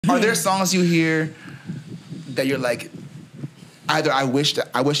Are there songs you hear that you're like, either I wish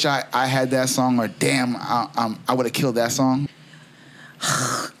I had that song, or damn, I would have killed that song?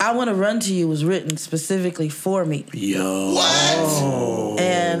 I Want to Run to You was written specifically for me. Yo. What? Oh.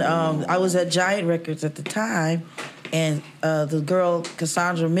 And I was at Giant Records at the time, and the girl,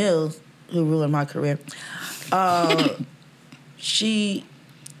 Cassandra Mills, who ruined my career, she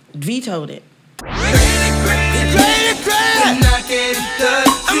vetoed it.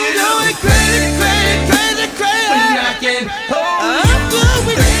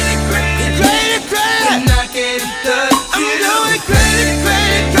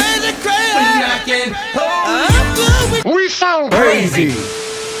 We sound crazy.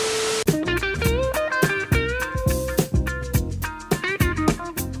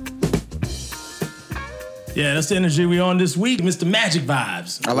 Yeah, that's the energy we on this week, Mr. Magic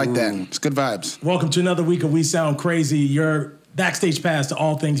Vibes. I like that. It's good vibes. Welcome to another week of We Sound Crazy, your backstage pass to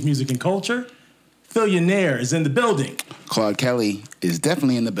all things music and culture. Billionaire is in the building. Claude Kelly is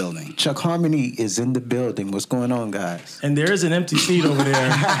definitely in the building. Chuck Harmony is in the building. What's going on, guys? And there is an empty seat over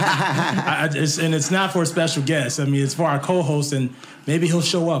there. And it's not for a special guest. I mean, it's for our co-host, and maybe he'll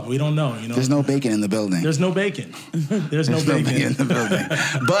show up. We don't know. There's no bacon in the building. There's no bacon. There's no bacon in the building.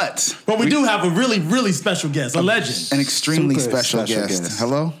 But we do have a really, really special guest, a legend. An extremely special guest.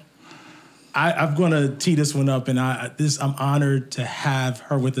 Hello? I'm going to tee this one up, and I'm honored to have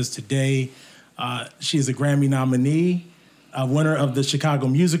her with us today. She is a Grammy nominee, a winner of the Chicago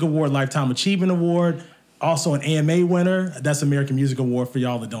Music Award, Lifetime Achievement Award, also an AMA winner. That's American Music Award for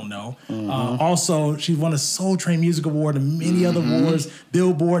y'all that don't know. Also, she won a Soul Train Music Award and many other awards,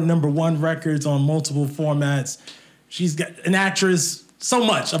 Billboard #1 records on multiple formats. She's got an actress, so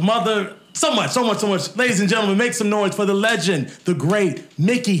much, a mother, so much. Ladies and gentlemen, make some noise for the legend, the great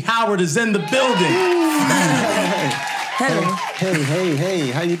Miki Howard is in the building.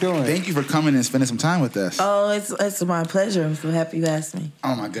 Hey, how you doing? Thank you for coming and spending some time with us. Oh, it's my pleasure. I'm so happy you asked me.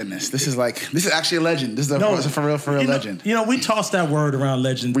 Oh my goodness. This is actually a legend. This is a for real legend. We toss that word around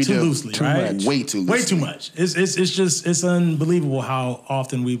legend loosely, right? Much. Way too loosely. Way too much. It's unbelievable how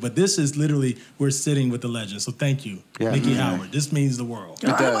often but this is literally, we're sitting with the legend. So thank you, Miki Howard. This means the world.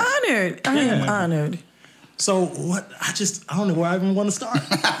 I'm honored. I am honored. So what? I don't know where I even want to start.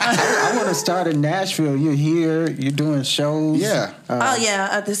 I want to start in Nashville. You're here. You're doing shows. Yeah.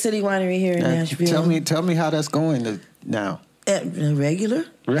 At the City Winery here in Nashville. Tell me how that's going now. Regular.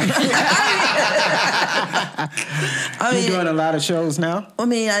 Right. You're doing a lot of shows now? I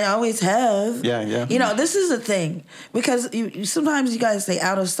mean, I always have. Yeah. This is the thing. Because sometimes you guys say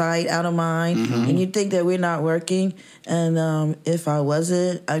out of sight, out of mind, and you think that we're not working. And if I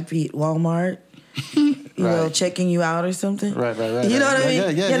wasn't, I'd be at Walmart. Checking you out or something. Right. You know what I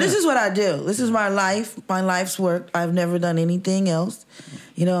mean? Yeah. This is what I do. This is my life. My life's work. I've never done anything else.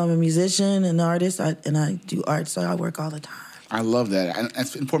 I'm a musician, an artist, and I do art, so I work all the time. I love that. And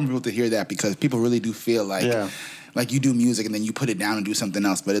it's important for people to hear that, because people really do feel like you do music and then you put it down and do something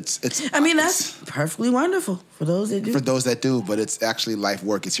else. But it's that's perfectly wonderful for those that do. For those that do, but it's actually life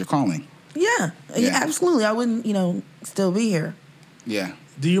work. It's your calling. Yeah, absolutely. I wouldn't, still be here. Yeah.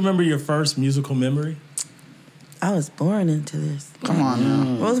 Do you remember your first musical memory? I was born into this. Come on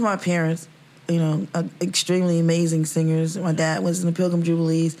now. Both my parents, extremely amazing singers. My dad was in the Pilgrim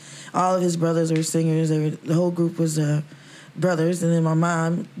Jubilees. All of his brothers were singers. The whole group was brothers. And then my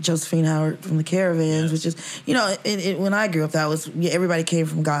mom, Josephine Howard from the Caravans, which is, when I grew up, that was, everybody came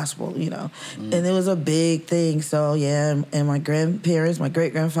from gospel, And it was a big thing. So, and my grandparents, my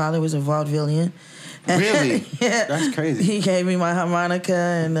great-grandfather was a vaudevillian. Really? Yeah. That's crazy. He gave me my harmonica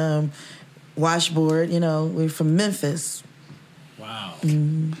and washboard. We're from Memphis. Wow.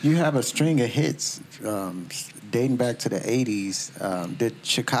 You have a string of hits dating back to the 80s. Did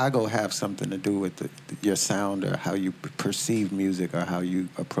Chicago have something to do with your sound, or how you perceive music, or how you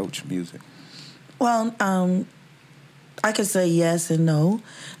approach music? Well, I could say yes and no.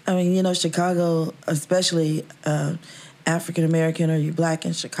 I mean, Chicago, especially African American, or you black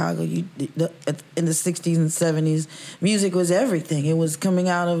in Chicago, in the 60s and 70s, music was everything. It was coming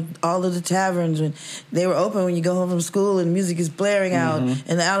out of all of the taverns when they were open. When you go home from school and music is blaring out,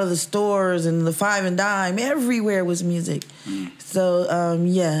 and out of the stores and the Five and Dime, everywhere was music. So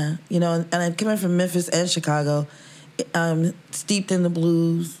and I'm coming from Memphis and Chicago, steeped in the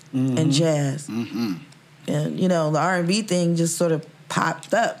blues and jazz, and the R&B thing just sort of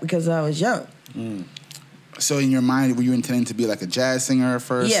popped up because I was young. So in your mind, were you intending to be like a jazz singer at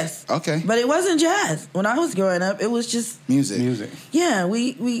first? Yes. Okay. But it wasn't jazz. When I was growing up, it was just music. Yeah,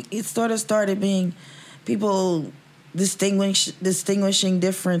 it sort of started being people distinguishing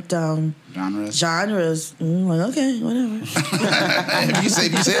different genres. Like, okay, whatever. if you say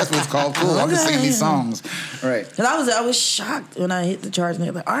that's what it's called, cool. I'm just singing these songs, right? And I was shocked when I hit the charts and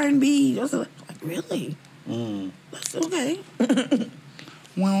they were like R&B. I was like really? That's okay.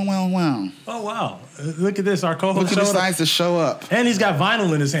 Wow. Oh, wow. Look at this. Our co-host decides to show up. And he's got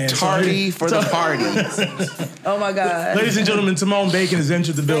vinyl in his hand. Tardy for the party. Oh, my God. Ladies and gentlemen, Timon Bacon has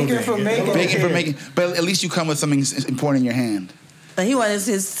entered the building. Bacon for making. But at least you come with something important in your hand. And he wants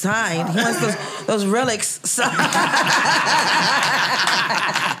his sign. He wants those relics signed.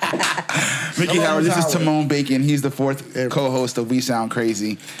 Miki Howard, this is Timon Bacon. He's the fourth co-host of We Sound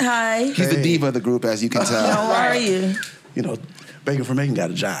Crazy. Hi. He's the diva of the group, as you can tell. How are you? You know, Bacon for Making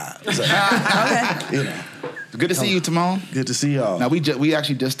got a job. So, Okay. you know. Good to see you, Timon. Good to see y'all. Now, we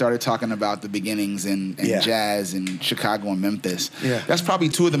actually just started talking about the beginnings in jazz in Chicago and Memphis. Yeah. That's probably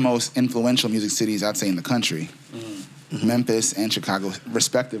two of the most influential music cities, I'd say, in the country. Mm-hmm. Memphis and Chicago,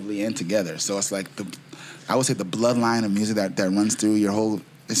 respectively, and together. So it's like, I would say the bloodline of music that runs through your whole...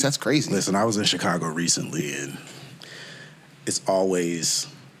 That's crazy. Listen, I was in Chicago recently, and it's always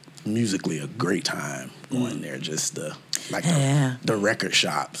musically a great time going there. Just the record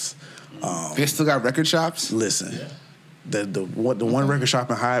shops. They still got record shops? Listen, the one record shop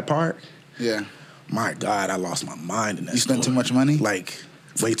in Hyde Park. Yeah. My God, I lost my mind in that. You spent store. too much money? Like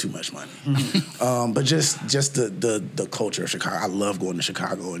way too much money. But just the culture of Chicago. I love going to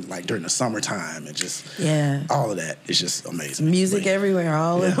Chicago and like during the summertime and just all of that. It's just amazing. Music everywhere,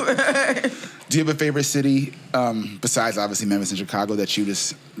 all over. Do you have a favorite city besides obviously Memphis and Chicago that you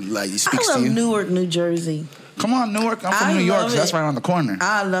just like speaks to you? I love Newark, New Jersey. Come on, Newark. I'm from New York, so that's right around the corner.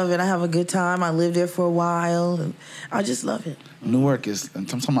 I love it. I have a good time. I lived there for a while. And I just love it. Newark is. I'm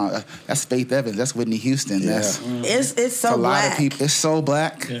talking about. That's Faith Evans. That's Whitney Houston. Yeah. That's it's so a black. lot of people. It's so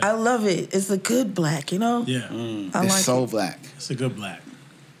black. Yeah. I love it. It's a good black. You know. Yeah. I It's like so it. black. It's a good black.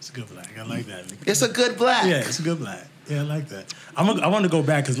 It's a good black. I like that. It's a good black. Yeah, it's a good black. Yeah, I like that. I want to go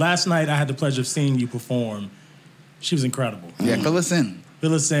back because last night I had the pleasure of seeing you perform. She was incredible. Yeah, fill us in.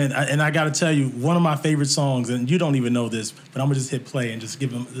 And I got to tell you, one of my favorite songs, and you don't even know this, but I'm going to just hit play and just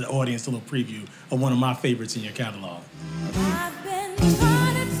give the audience a little preview of one of my favorites in your catalog. I've been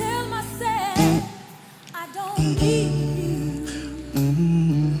trying to tell myself I don't need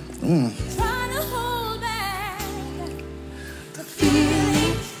you. Trying to hold back the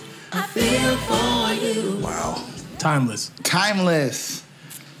feelings I feel for you. Wow. Timeless. Timeless.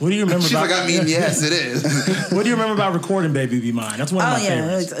 What do you remember She's about... like, I mean, yes, it is. What do you remember about recording Baby Be Mine? That's one of my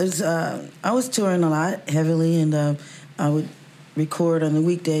favorites. I was touring a lot, heavily, and I would record on the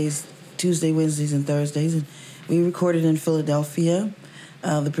weekdays, Tuesday, Wednesdays, and Thursdays. And we recorded in Philadelphia.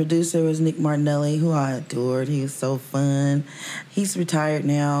 The producer was Nick Martinelli, who I adored. He was so fun. He's retired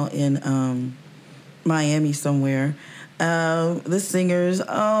now in Miami somewhere. The singers,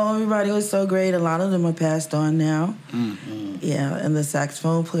 everybody was so great. A lot of them are passed on now. Mm-hmm. Yeah, and the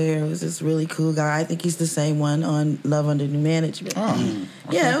saxophone player was this really cool guy. I think he's the same one on Love Under New Management. Oh,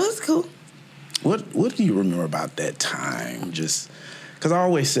 okay. Yeah, it was cool. What do you remember about that time? Just because I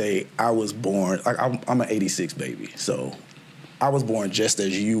always say I was born, like I'm an 86 baby, so I was born just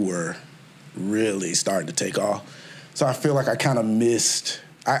as you were really starting to take off. So I feel like I kind of missed,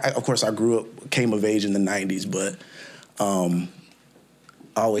 of course I came of age in the 90s, but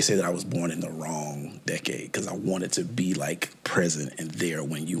I always say that I was born in the wrong decade because I wanted to be like present and there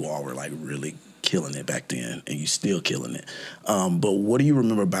when you all were like really killing it back then, and you still killing it. But what do you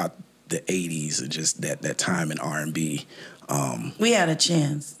remember about the 80s and just that time in R&B? We had a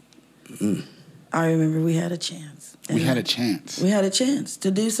chance. I remember we had a chance. We had a chance. We had a chance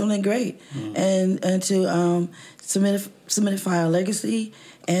to do something great and to solidify our legacy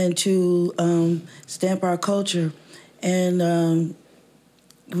and to stamp our culture. And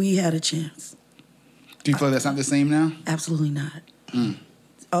we had a chance. Do you feel that's not the same now? Absolutely not.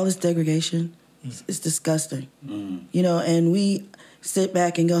 All this degradation is disgusting. You know, and we sit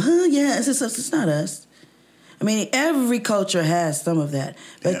back and go, yeah, it's not us. I mean, every culture has some of that.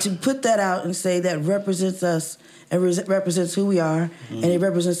 But to put that out and say that represents us and represents who we are, and it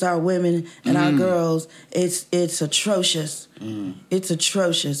represents our women and our girls, it's atrocious. It's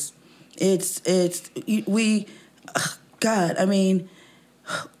atrocious. God, I mean,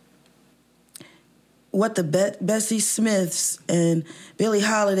 what the Bessie Smiths and Billie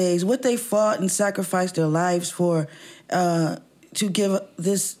Holidays, what they fought and sacrificed their lives for to give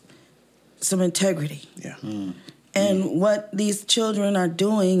this some integrity. Yeah. And what these children are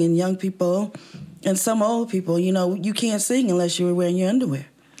doing, and young people, and some old people, you know, you can't sing unless you're wearing your underwear.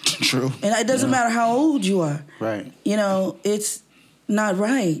 True. And it doesn't matter how old you are. Right. You know, it's not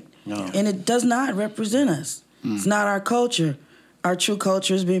right. No. And it does not represent us. It's not our culture. Our true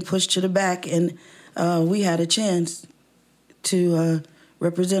culture is being pushed to the back, and we had a chance to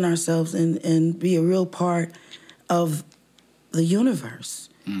represent ourselves and be a real part of the universe.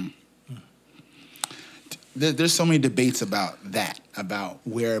 There's so many debates about that, about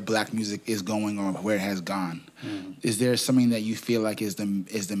where black music is going or where it has gone. Is there something that you feel like is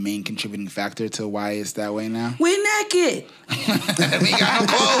the main contributing factor to why it's that way now? We're naked. We got no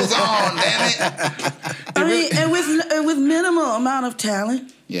clothes on, damn it. I mean, and with minimal amount of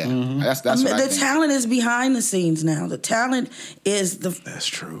talent. Yeah, that's what I the think. talent is behind the scenes now. The talent is That's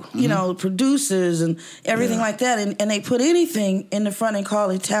true. you know, producers and everything like that, and they put anything in the front and call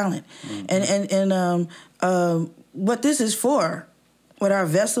it talent. And what this is for, what our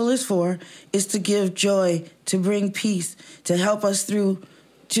vessel is for, is to give joy, to bring peace, to help us through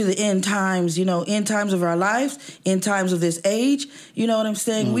to the end times, you know, end times of our lives, end times of this age. You know what I'm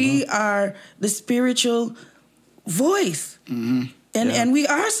saying? We are the spiritual voice. And we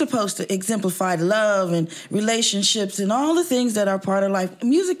are supposed to exemplify love and relationships and all the things that are part of life.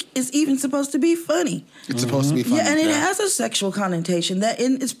 Music is even supposed to be funny. It's supposed to be funny. Yeah, and it has a sexual connotation that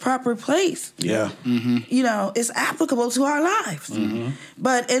in its proper place. Yeah. You know, it's applicable to our lives.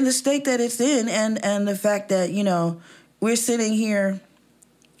 But in the state that it's in and the fact that, you know, we're sitting here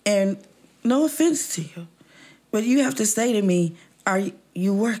and no offense to you, but you have to say to me, are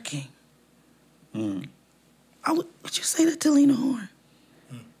you working? Would you say that to Lena Horne?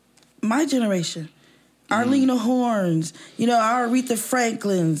 My generation. Our Lena Hornes, you know, our Aretha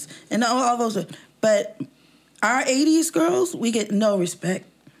Franklins, and all those. But our 80s girls, we get no respect.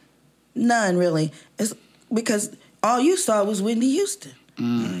 None, really. It's because all you saw was Whitney Houston.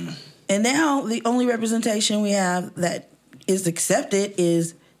 And now the only representation we have that is accepted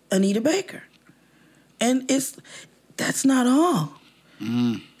is Anita Baker. And that's not all.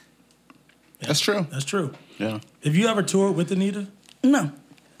 That's true. That's true. Yeah. Have you ever toured with Anita? No.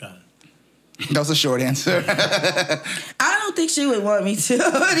 Got it. That was a short answer. I don't think she would want me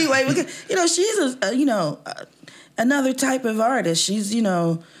to anyway, because, you know, she's another type of artist. She's, you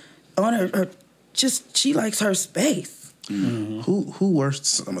know, on her she likes her space. Who were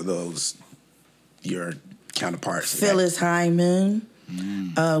some of those your counterparts? Phyllis Hyman.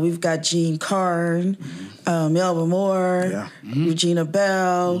 We've got Jean Carn, Melba Moore, Regina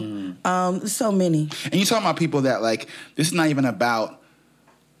Bell, so many. And you're talking about people that, like, this is not even about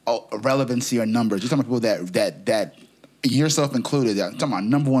relevancy or numbers. You're talking about people that yourself included, that talking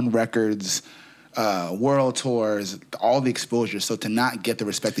about #1 records, world tours, all the exposure. So to not get the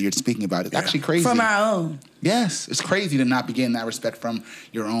respect that you're speaking about is actually crazy. From our own. Yes, it's crazy to not be getting that respect from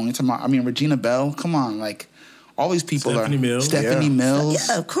your own. You're talking about, I mean, Regina Bell, come on, like, all these people Stephanie Mills. Stephanie Mills.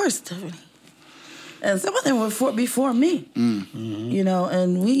 Yeah, of course, Stephanie. And some of them were before me. You know,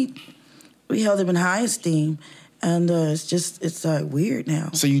 and we held them in high esteem. And it's weird now.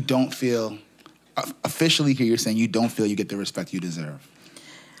 So you don't feel, officially here you're saying you don't feel you get the respect you deserve.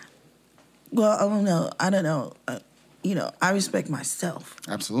 Well, I don't know. You know, I respect myself.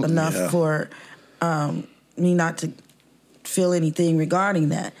 Absolutely. Enough for me not to feel anything regarding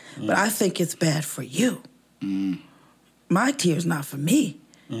that. But I think it's bad for you. My tears not for me.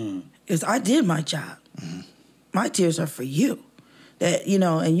 Because I did my job. My tears are for you. That, you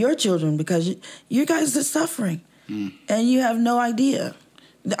know, and your children, because you guys are suffering. And you have no idea.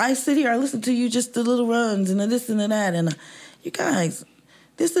 I sit here, I listen to you, just the little runs and the this and the that. And you guys,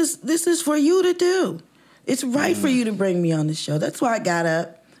 this is for you to do. It's right for you to bring me on the show. That's why I got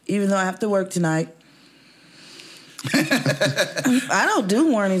up, even though I have to work tonight. I don't do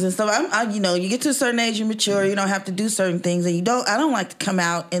mornings and stuff. You know, you get to a certain age, you mature. You don't have to do certain things, and I don't like to come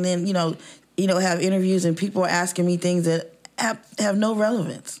out and then you know have interviews and people are asking me things that have no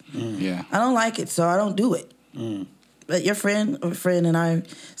relevance. Yeah, I don't like it, so I don't do it. But your friend and I,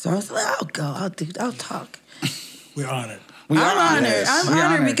 so I was like, I'll go. I'll talk. We're honored. I'm honored. Yes. I'm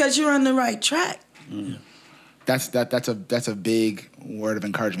honored because you're on the right track. That's a big word of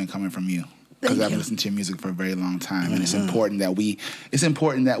encouragement coming from you. Because I've listened to your music for a very long time, and it's important that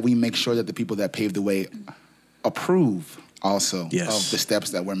we make sure that the people that paved the way approve also of the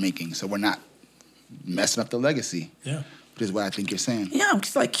steps that we're making, so we're not messing up the legacy. Yeah, which is what I think you're saying. Yeah, I'm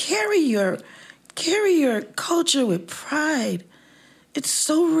just like carry your culture with pride. It's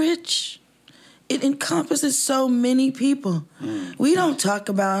so rich. It encompasses so many people. We don't talk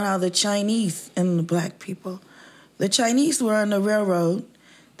about how the Chinese and the black people. The Chinese were on the railroad.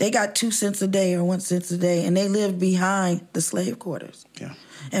 They got 2 cents a day or 1 cent a day, and they lived behind the slave quarters. Yeah,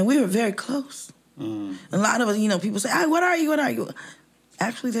 and we were very close. A lot of us, you know, people say, "What are you? What are you?"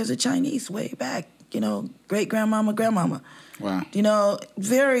 Actually, there's a Chinese way back great grandmama. Wow.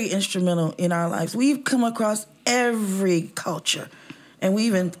 Very instrumental in our lives. We've come across every culture. And we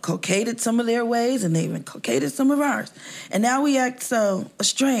even inculcated some of their ways, and they even inculcated some of ours. And now we act so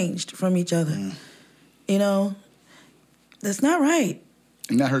estranged from each other. That's not right.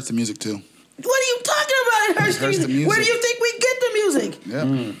 And that hurts the music, too. What are you talking about? It hurts the music. Where do you think we get the music?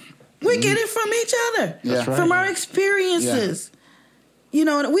 Yeah. We get it from each other. That's right. From our experiences.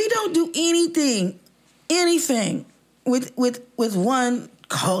 Yeah. We don't do anything with one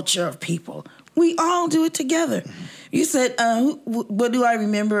culture of people. We all do it together. You said, what do I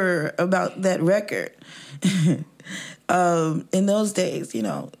remember about that record? In those days,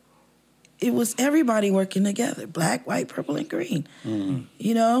 it was everybody working together, black, white, purple, and green. And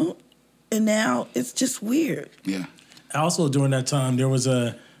now it's just weird. Yeah. Also, during that time, there was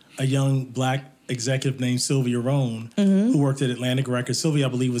a young black executive named Sylvia Rhone who worked at Atlantic Records. Sylvia, I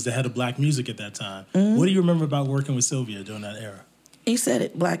believe, was the head of black music at that time. What do you remember about working with Sylvia during that era? He said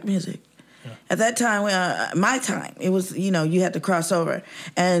it, black music. Yeah. At that time, my time, it was, you had to cross over.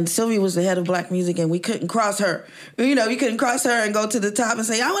 And Sylvia was the head of black music, and we couldn't cross her. You couldn't cross her and go to the top and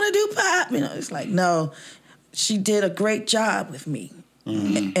say, I want to do pop. It's like, no. She did a great job with me.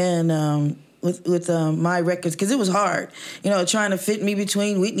 And with my records, because it was hard, trying to fit me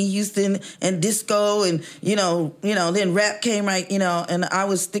between Whitney Houston and disco, and then rap came and I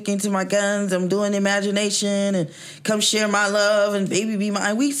was sticking to my guns. I'm doing Imagination and Come Share My Love and Baby Be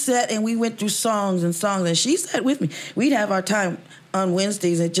Mine. We sat and we went through songs, and she sat with me. We'd have our time on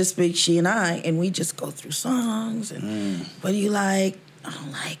Wednesdays, and just be she and I, and we just go through songs and what do you like? I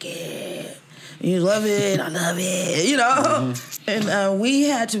don't like it. You love it, I love it, And we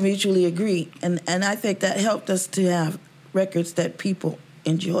had to mutually agree. And I think that helped us to have records that people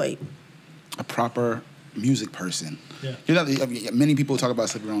enjoyed. A proper music person. Yeah. Many people talk about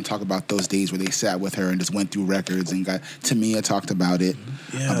Sylvia Rhone, talk about those days where they sat with her and just went through records, and Tamia talked about it,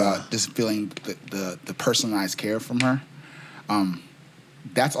 about just feeling the personalized care from her.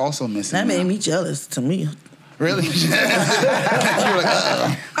 That's also missing. That made me jealous, Tamia. Really? You were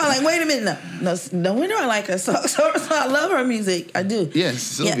like, I'm like, wait a minute. No wonder I like her. So I love her music. I do. Yes,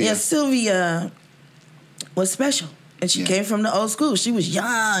 Sylvia. Yeah, Sylvia was special. And she came from the old school. She was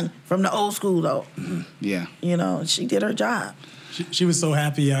young from the old school, though. Yeah. She did her job. She was so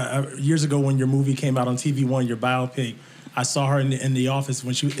happy. Years ago when your movie came out on TV One, your biopic, I saw her in the office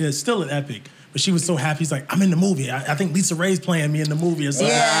when it's still an epic. But she was so happy. She's like, I'm in the movie. I think Lisa Ray's playing me in the movie or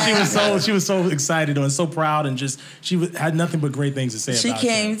something. Yeah. She was so excited and so proud, and just had nothing but great things to say about it. She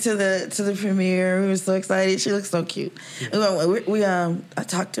came to the premiere. We were so excited. She looked so cute. Yeah. I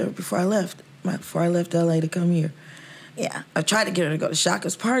talked to her before I left LA to come here. Yeah, I tried to get her to go to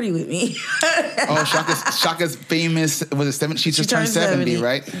Shaka's party with me. Shaka's famous, was it 70? She just turned 70,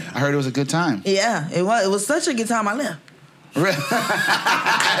 right? I heard it was a good time. Yeah, it was. It was such a good time I left. It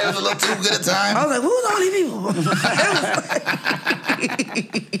was a little too good a time. I was like, who's all these people?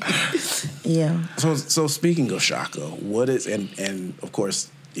 Yeah. So speaking of Shaka, what is, and of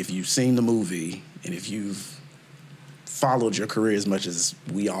course, if you've seen the movie and if you've followed your career as much as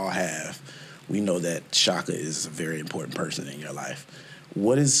we all have, we know that Shaka is a very important person in your life.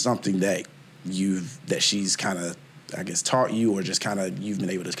 What is something that she's kind of, I guess, taught you, or just kind of you've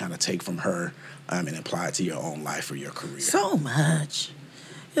been able to kind of take from her and apply it to your own life or your career? So much.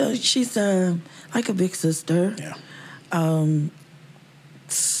 She's like a big sister. Yeah.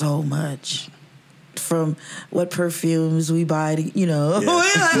 So much. From what perfumes we buy to, we're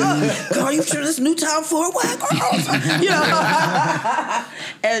like, girl, you sure this Newtown Fort Whack,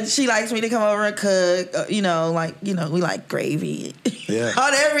 and she likes me to come over and cook, we like gravy. Yeah.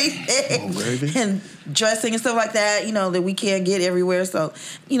 On everything. Oh, gravy. And dressing and stuff like that, that we can't get everywhere. So,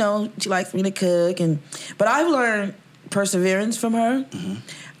 she likes me to cook. But I've learned perseverance from her. Mm-hmm.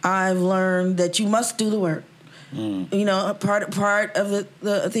 I've learned that you must do the work. Part of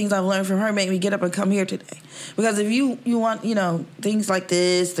the things I've learned from her made me get up and come here today. Because if you want, things like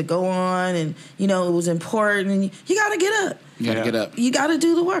this to go on, and, it was important, you got to get up. You got to get up. You got to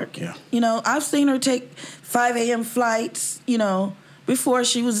do the work. Yeah. I've seen her take 5 a.m. flights, before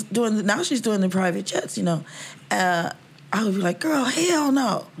she was now she's doing the private jets, I would be like, girl, hell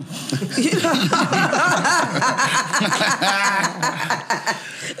no.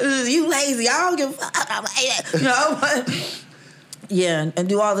 You lazy. I don't give a fuck. Yeah, and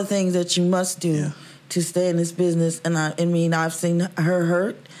do all the things that you must do to stay in this business. And I've seen her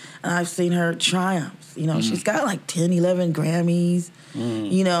hurt, and I've seen her triumph. She's got like 10, 11 Grammys,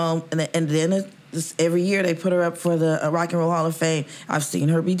 and then every year they put her up for the Rock and Roll Hall of Fame. I've seen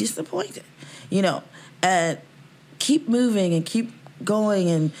her be disappointed, and keep moving and keep going,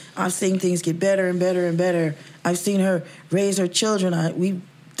 and I've seen things get better and better and better. I've seen her raise her children. We've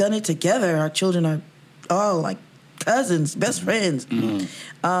done it together. Our children are all like cousins, best friends,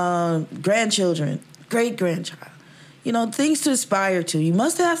 grandchildren, great-grandchild. You know, things to aspire to. You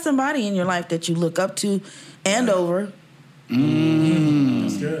must have somebody in your life that you look up to and over.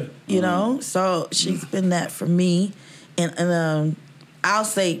 That's good. You know, so she's been that for me. And I'll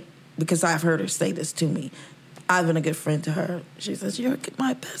say, because I've heard her say this to me, I've been a good friend to her. She says, "You're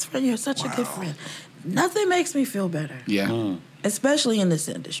my best friend. You're such a good friend." Nothing makes me feel better. Yeah. Especially in this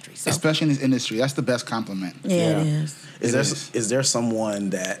industry. So. Especially in this industry. That's the best compliment. Yeah, it is. Is there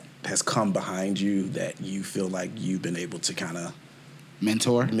someone that has come behind you that you feel like you've been able to kind of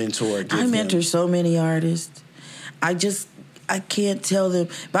mentor? I mentor so many artists. I can't tell them.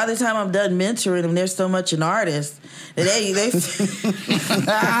 By the time I'm done mentoring them, there's so much an artist that they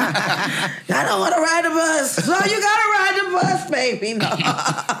I don't want to ride the bus. No, you gotta ride the bus, baby. No.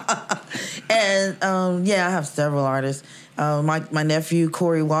 And I have several artists. My nephew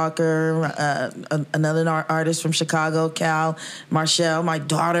Corey Walker, another artist from Chicago, Cal Marshall. My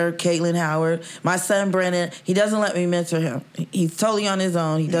daughter Caitlin Howard. My son Brandon. He doesn't let me mentor him. He's totally on his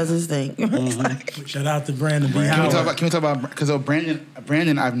own. He does his thing. Shout out to Brandon. Can we talk about because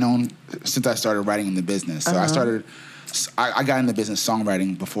Brandon I've known since I started writing in the business. So I got in the business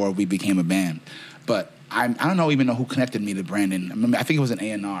songwriting before we became a band. But I don't even know who connected me to Brandon. I mean, I think it was an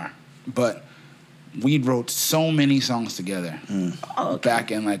A&R, but we wrote so many songs together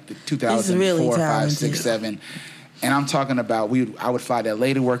back in like the 2004, really 5, 6, 7. And I'm talking about I would fly to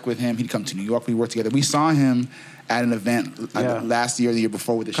LA to work with him. He'd come to New York. We worked together. We saw him at an event last year, the year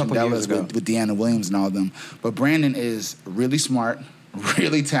before with the Shandellas, with Deanna Williams and all of them. But Brandon is really smart,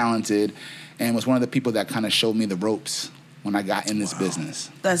 really talented, and was one of the people that kind of showed me the ropes when I got in this business.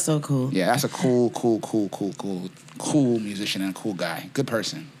 That's so cool. Yeah, that's a cool musician and a cool guy. Good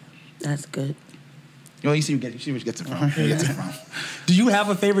person. That's good. You see where he gets it from. Do you have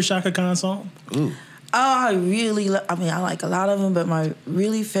a favorite Chaka Khan song? Ooh. Oh, I like a lot of them, but my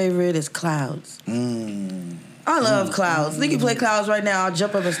really favorite is Clouds. I love Clouds. We can play Clouds right now. I'll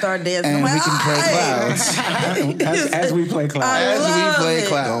jump up and start dancing. And we can play Clouds. as we play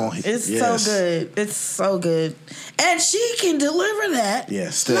Clouds. It's so good. It's so good. And she can deliver that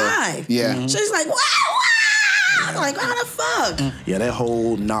live. Yeah. She's like, wow. I'm like, how the fuck? Yeah, that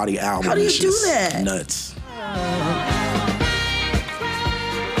whole Naughty album. How do you is do just that? Nuts.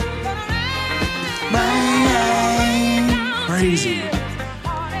 Crazy.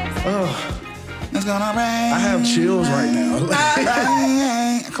 It's gonna rain. I have chills right now.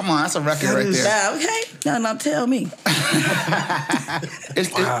 Come on, that's a record right there. Yeah, okay. Now tell me.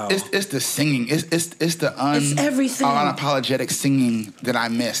 It's the singing. It's the it's everything. unapologetic singing that I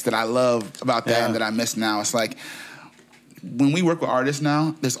miss, that I love about that, and that I miss now. It's like when we work with artists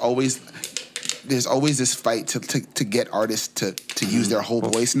now, there's always this fight to get artists to use their whole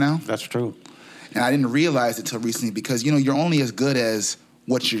voice now. That's true. And I didn't realize it till recently because you're only as good as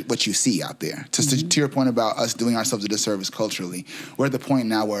what you see out there. To your point about us doing ourselves a disservice culturally, we're at the point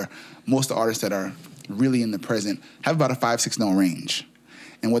now where most of the artists that are really in the present have about a 5-6 note range.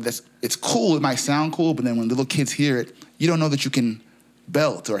 And it's cool, it might sound cool, but then when little kids hear it, you don't know that you can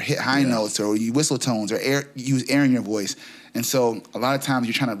belt or hit high notes or you whistle tones or use air in your voice. And so a lot of times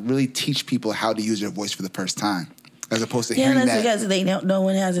you're trying to really teach people how to use their voice for the first time, as opposed to hearing that. Yeah, that's because no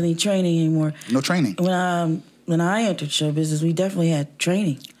one has any training anymore. No training. When I entered show business, we definitely had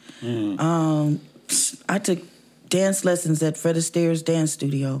training. I took dance lessons at Fred Astaire's dance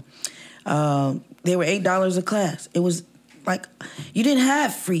studio. They were $8 a class. It was like you didn't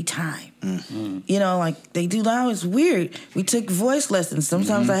have free time. Like they do now. It's weird. We took voice lessons.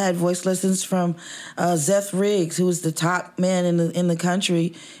 Sometimes I had voice lessons from Zeth Riggs, who was the top man in the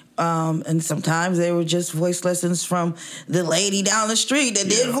country. And sometimes they were just voice lessons from the lady down the street that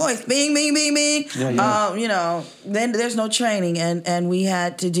did voice. Bing, bing, bing, bing. Then there's no training. And we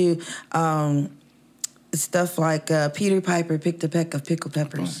had to do stuff like Peter Piper picked a peck of pickled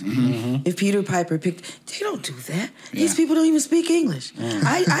peppers. If Peter Piper they don't do that. These people don't even speak English.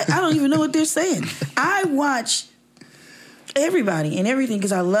 I don't even know what they're saying. I watch everybody and everything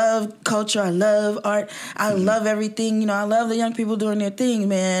because I love culture, I love art, I love everything. I love the young people doing their thing,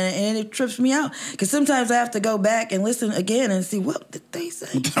 man, and it trips me out because sometimes I have to go back and listen again and see what did they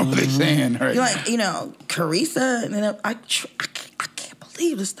say. What are they saying? Right. You're like, Carissa, and I can't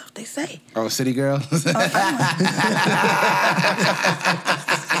believe the stuff they say. Oh, City Girl.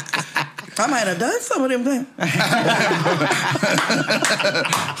 I might have done some of them things. But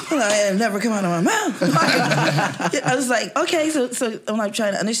I have never come out of my mouth. I was like, okay, so I'm like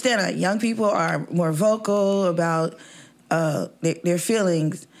trying to understand that young people are more vocal about their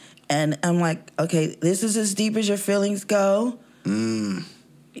feelings. And I'm like, okay, this is as deep as your feelings go.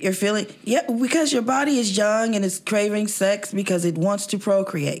 Your feeling, because your body is young and it's craving sex because it wants to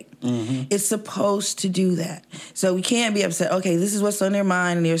procreate. It's supposed to do that. So we can't be upset. Okay, this is what's on their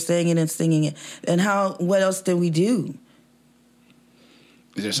mind, and they're saying it and singing it. And what else do we do?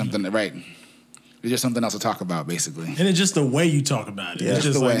 Is there something right? Is there something else to talk about, basically? And it's just the way you talk about it. Yeah, it's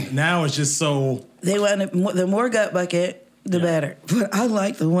just the like way. now it's just so. They want the more gut bucket, the better. But I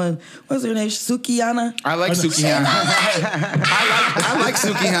like the one. What's her name? Sukihana. I like Sukihana. I like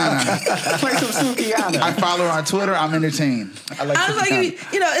Sukihana. Play some Sukihana. I follow her on Twitter. I'm entertained. I like I was Sukihana.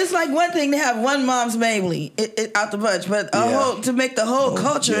 like, it's like one thing to have one Mom's Mabley out the bunch, but to make the whole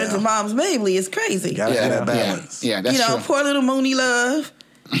culture into Mom's Mabley is crazy. Gotta have that balance. Yeah, that's true. Poor little Mooney Love.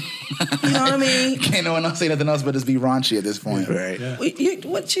 You know what I mean? Can't no one else say nothing else but just be raunchy at this point. Right. Yeah.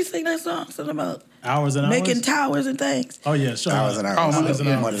 What she sing that song? Something about Hours and hours. making towers and things. Oh yeah, sure. Hours and hours. Oh, Hours and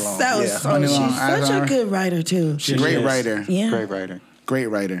hours. Money long. That was Yeah. so. She's Long. such a good writer too. She Great is. writer. Yeah. Great writer. Great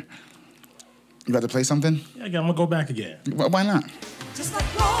writer. You about to play something? Yeah, I'm gonna go back again. Why not? Just like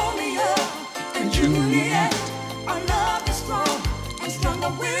Romeo and Juliet, our love is strong and stronger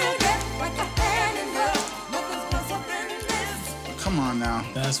we'll get. Like a hand in glove, nothing's closer than this. Come on now.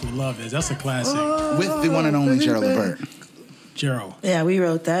 That's what love is. That's a classic. With the one and only Gerald Levert. Gerald. Yeah, we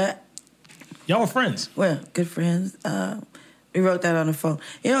wrote that. Y'all were friends. Well, good friends. We wrote that on the phone.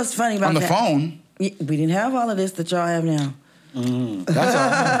 You know what's funny about On the that? phone? We didn't have all of this that y'all have now. That's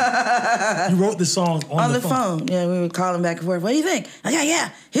awesome. You wrote the song on the phone. Yeah, we were calling back and forth. What do you think? Okay,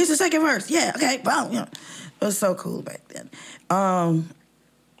 yeah. Here's the second verse. Yeah, okay. Boom. It was so cool back then.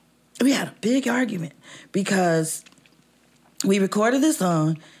 We had a big argument because we recorded this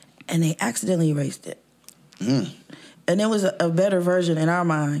song and they accidentally erased it. And it was a better version in our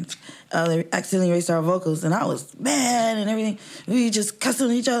minds. They accidentally erased our vocals, and I was mad and everything. We just cussing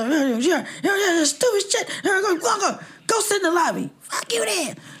at each other. Stupid shit. Go sit in the lobby. Fuck you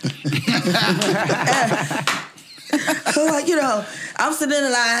then. So, I'm sitting in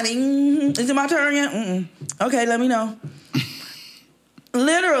the lobby. Is it my turn yet? Okay, let me know.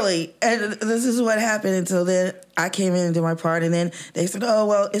 Literally, and this is what happened until then. I came in and did my part, and then they said, "Oh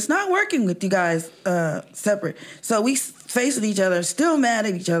well, it's not working with you guys separate." So we facing each other, still mad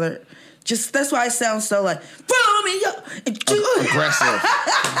at each other. Just that's why I sound so like follow me, Aggressive.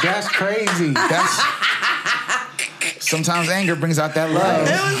 That's crazy. Sometimes anger brings out that love.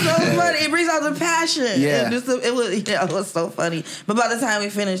 It was so funny. It brings out the passion. Yeah. It was so funny. But by the time we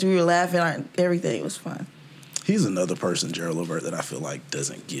finished, we were laughing at everything. It was fun. He's another person, Gerald Levert, that I feel like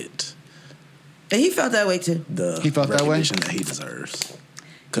doesn't get And he felt that way too. the He felt that way? recognition that he deserves.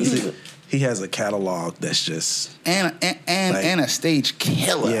 Because he has a catalog that's just And a stage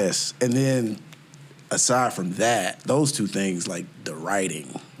killer. yes. And then aside from that, those two things like the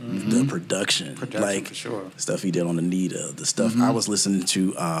writing, the production, like for sure. stuff he did on Anita, the stuff I was listening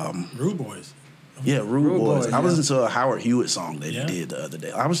to. Rude Boys. Roux Boys. Boys, I was into a Howard Hewitt song that Yeah. he did the other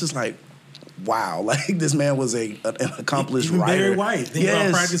day. I was just like, wow, like this man was an accomplished Even writer. Barry White. Think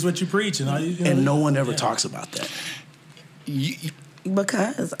about practice what you preach, and all you know, And no one ever talks about that.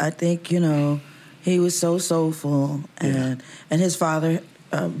 Because I think, he was so soulful and his father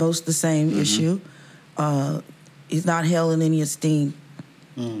boasts the same issue. He's not held in any esteem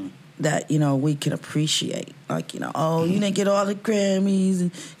that, we can appreciate. Like, you didn't get all the Grammys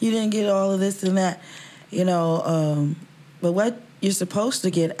and you didn't get all of this and that. But what you're supposed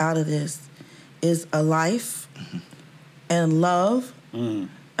to get out of this is a life and love,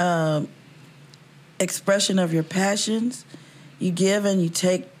 expression of your passions. You give and you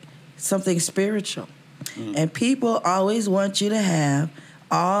take something spiritual. And people always want you to have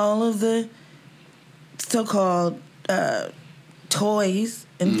all of the so-called toys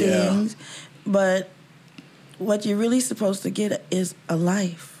and things. But what you're really supposed to get is a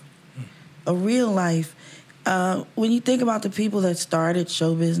life, a real life. When you think about the people that started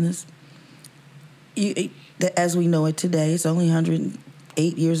show business, as we know it today, it's only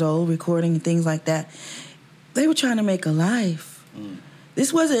 108 years old, recording and things like that. They were trying to make a life.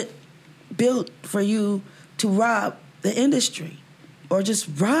 This wasn't built for you to rob the industry or just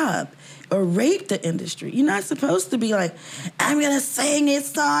rob or rape the industry. You're not supposed to be like, I'm going to sing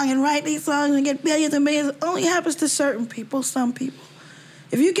this song and write these songs and get millions and millions. It only happens to certain people, some people.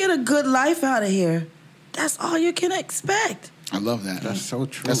 If you get a good life out of here, that's all you can expect. I love that. That's so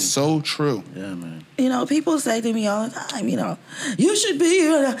true. That's so true. Yeah, man. People say to me all the time, you should be,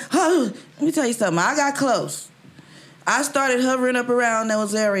 let me tell you something. I got close. I started hovering up around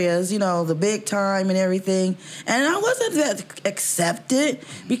those areas, the big time and everything. And I wasn't that accepted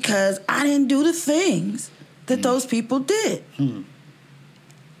because I didn't do the things that those people did.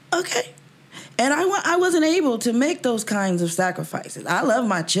 Okay. And I wasn't able to make those kinds of sacrifices. I love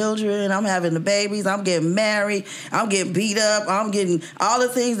my children. I'm having the babies. I'm getting married. I'm getting beat up. I'm getting all the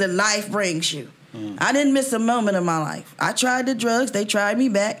things that life brings you. I didn't miss a moment of my life. I tried the drugs. They tried me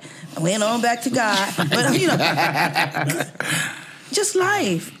back. I went on back to God. But, you know, just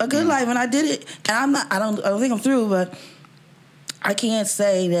life, a good life. And I did it. And I don't think I'm through, but I can't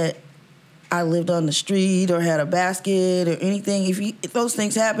say that I lived on the street or had a basket or anything. If those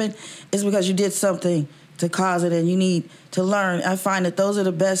things happen, it's because you did something to cause it and you need to learn. I find that those are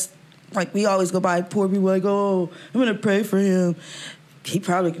the best. Like, we always go by poor people like, oh, I'm going to pray for him. He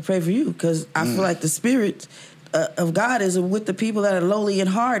probably could pray for you because I feel like the spirit of God is with the people that are lowly in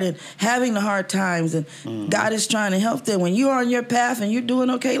heart and having the hard times, and God is trying to help them. When you're on your path and you're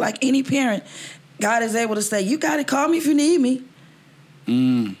doing okay, like any parent, God is able to say, you got to call me if you need me.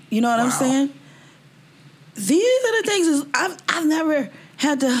 You know what I'm saying? These are the things I've never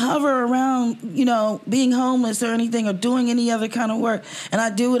had to hover around, you know, being homeless or anything or doing any other kind of work. And I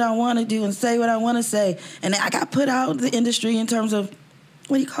do what I want to do and say what I want to say. And I got put out of the industry in terms of,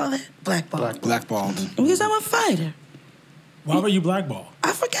 what do you call that? Blackballed. Blackballed. Because I'm a fighter. Why were you blackballed?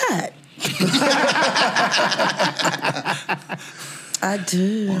 I forgot. I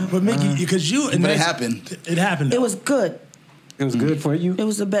do. But Miki, because you... But it happened. It happened. It was good. It was good for you? It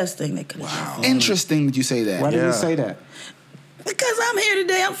was the best thing that could have happened. Interesting that you say that. Why did you say that? Because I'm here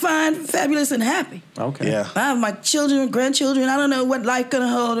today. I'm fine, fabulous, and happy. Okay. Yeah. I have my children, grandchildren. I don't know what life gonna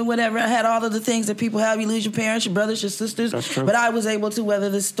hold or whatever. I had all of the things that people have. You lose your parents, your brothers, your sisters. That's true. But I was able to weather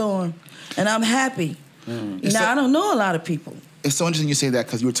the storm, and I'm happy. Now, I don't know a lot of people. It's so interesting you say that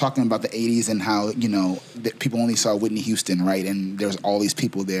because you were talking about the 80s and how, you know, that people only saw Whitney Houston, right? And there's all these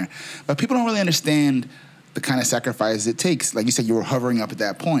people there. But people don't really understand the kind of sacrifices it takes. Like you said, you were hovering up at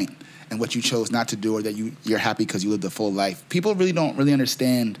that point and what you chose not to do, or that you're happy because you lived a full life. People really don't really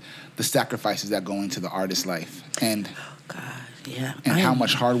understand the sacrifices that go into the artist's life. And how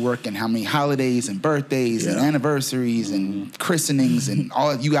much hard work and how many holidays and birthdays and anniversaries and christenings and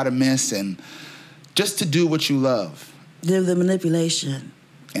all that you got to miss, and just to do what you love. The manipulation.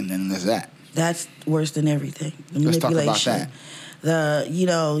 And then there's that. That's worse than everything. The Let's talk manipulation. about that.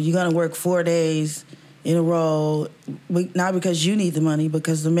 You're going to work 4 days in a row, not because you need the money,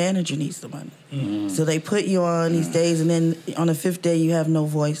 because the manager needs the money. So they put you on these days, and then on the 5th day, you have no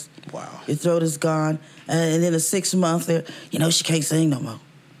voice. Wow. Your throat is gone. And then the 6th month, she can't sing no more.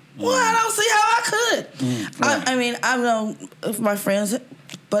 Well, I don't see how I could. I mean, I know if my friends,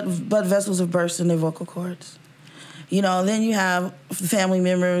 but vessels have burst in their vocal cords. You know, then you have family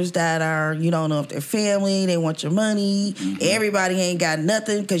members that are, you don't know if they're family, they want your money. Everybody ain't got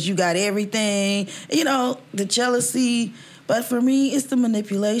nothing because you got everything. You know, the jealousy. But for me, it's the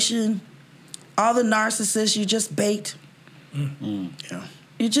manipulation. All the narcissists, you just bait. Yeah.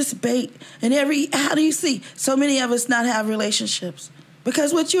 You just bait. And how do you see so many of us not have relationships?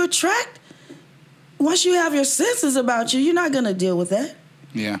 Because what you attract, once you have your senses about you, you're not going to deal with that.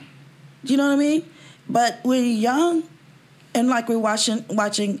 Yeah. Do you know what I mean? But when you're young, and like we're watching,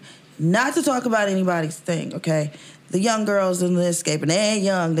 not to talk about anybody's thing, okay? The young girls in the Escape, and they ain't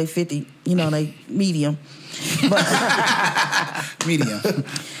young, they 50, they medium. But, medium.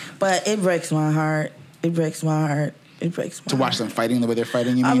 But it breaks my heart. It breaks my heart. To watch them fighting the way they're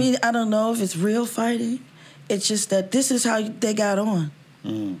fighting, you mean? I mean, I don't know if it's real fighting. It's just that this is how they got on.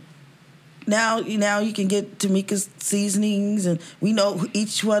 Now you can get Tamika's seasonings, and we know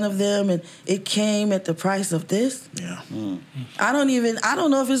each one of them, and it came at the price of this. Yeah. I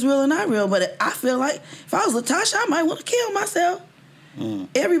don't know if it's real or not real, but I feel like if I was Latasha, I might want to kill myself.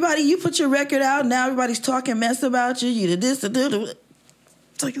 Everybody, you put your record out, now everybody's talking mess about you. You did this,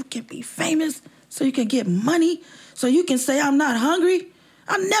 so you can be famous, so you can get money, so you can say I'm not hungry.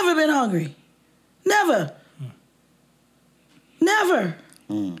 I've never been hungry. Never. Never.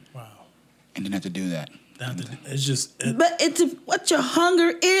 Wow. And didn't have to do that. It's just... But it's what your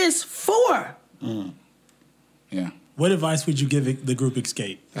hunger is for. Yeah. What advice would you give the group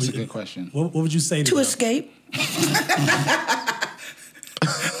Escape? That's a good question. What would you say to To them? escape.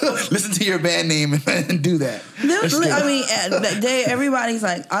 Listen to your band name and do that. I mean, everybody's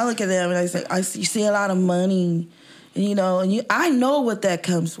like, I look at them and I say, you see a lot of money, and I know what that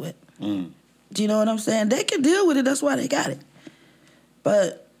comes with. Do you know what I'm saying? They can deal with it. That's why they got it.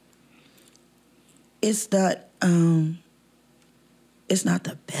 But it's not the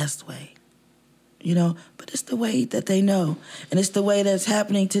best way, but it's the way that they know. And it's the way that's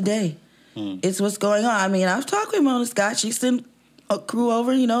happening today. It's what's going on. I mean, I was talking with Mona Scott. She sent a crew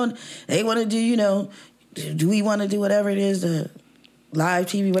over, and they want to do, do we want to do whatever it is, live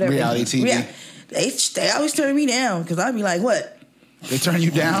TV, whatever. Reality TV. Yeah. They always turn me down because I'd be like, what? They turn you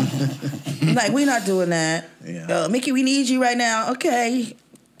down? Like, we're not doing that. Yeah. Mickey, we need you right now. Okay.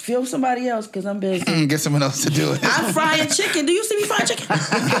 Film somebody else because I'm busy. Get someone else to do it. I'm frying chicken. Do you see me frying chicken?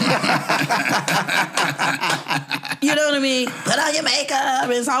 You know what I mean? Put on your makeup.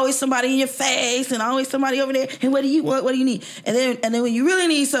 And it's always somebody in your face and always somebody over there. And what do you want? What do you need? And then when you really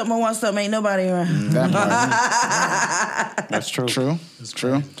need something or want something, ain't nobody around. That's true. True. It's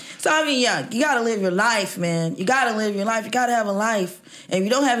true. So, I mean, yeah, you got to live your life, man. You got to live your life. You got to have a life. And if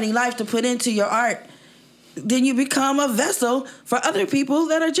you don't have any life to put into your art, then you become a vessel for other people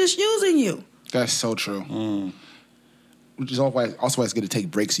that are just using you. That's so true. Which is also why it's good to take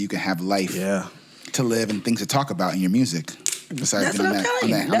breaks so you can have life to live and things to talk about in your music. Besides That's being what I'm telling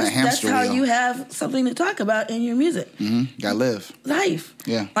you. on that hamster That's how wheel. you have something to talk about in your music. You gotta live. Life.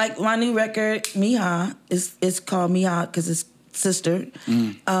 Yeah. Like my new record, Miha, it's called Miha because it's sister.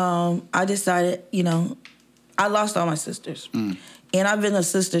 I decided, I lost all my sisters. And I've been a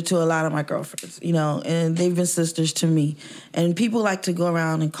sister to a lot of my girlfriends, and they've been sisters to me. And people like to go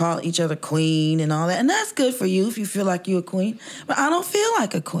around and call each other queen and all that. And that's good for you if you feel like you're a queen. But I don't feel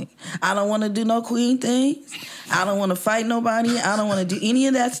like a queen. I don't want to do no queen things. I don't want to fight nobody. I don't want to do any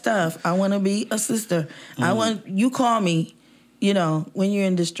of that stuff. I want to be a sister. I want you call me, when you're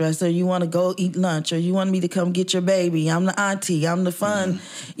in distress, or you want to go eat lunch, or you want me to come get your baby. I'm the auntie. I'm the fun.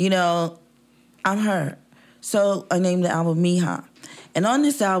 I'm her. So I named the album Miha. And on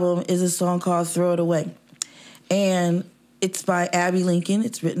this album is a song called Throw It Away. And it's by Abby Lincoln.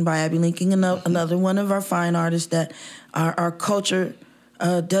 It's written by Abby Lincoln, another one of our fine artists that our culture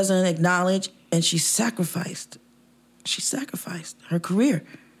doesn't acknowledge. And she sacrificed her career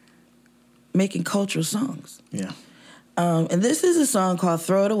making cultural songs. Yeah. And this is a song called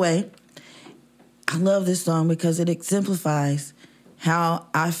Throw It Away. I love this song because it exemplifies how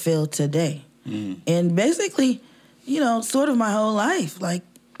I feel today. And basically, sort of my whole life. Like,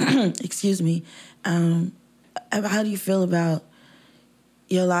 excuse me, how do you feel about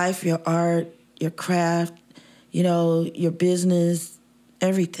your life, your art, your craft, your business,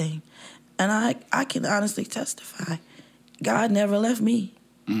 everything? And I can honestly testify, God never left me.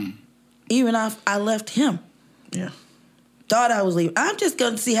 Even if I left him. Yeah. Thought I was leaving. I'm just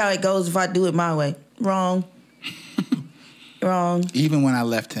going to see how it goes if I do it my way. Wrong. Wrong. Even when I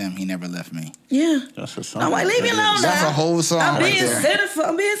left him, he never left me. Yeah. That's a song. I'm like, leave me alone now. That's a whole song I'm right being there. sinful.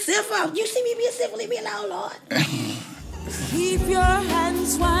 I'm being sinful. You see me being sinful, leave me alone, Lord. Keep your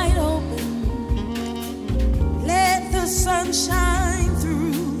hands wide open. Let the sun shine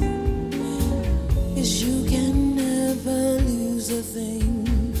through. 'Cause you can never lose a thing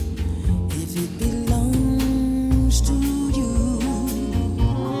if it belongs to you.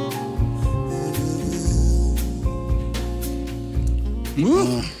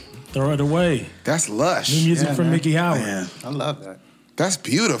 Throw it away. That's lush. New music from Miki Howard. Man. I love that. That's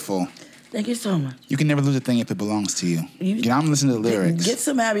beautiful. Thank you so much. You can never lose a thing if it belongs to you. I'm listening to the lyrics. Get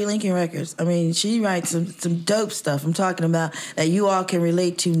some Abby Lincoln records. I mean, she writes some dope stuff. I'm talking about that you all can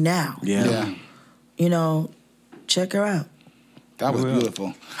relate to now. Yeah. Check her out. That was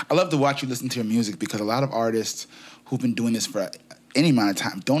beautiful. I love to watch you listen to your music because a lot of artists who've been doing this for any amount of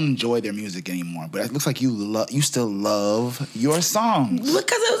time don't enjoy their music anymore. But it looks like you still love your songs.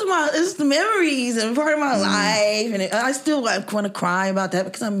 Because it's the memories and part of my life, and I still want to cry about that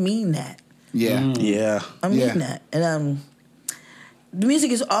because I mean that. Yeah. Yeah. I mean that, and the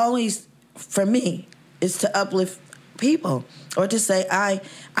music is always, for me, is to uplift people or to say I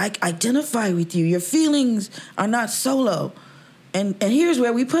identify with you. Your feelings are not solo, and here's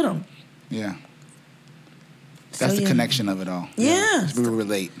where we put them. Yeah. That's the connection of it all. Yeah. We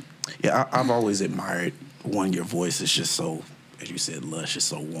relate. Yeah, I've always admired, your voice is just so, as you said, lush, it's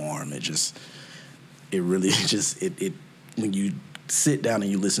so warm. It really just, when you sit down and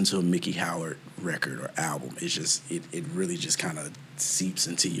you listen to a Miki Howard record or album, it really just kind of seeps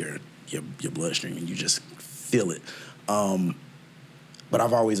into your bloodstream and you just feel it. But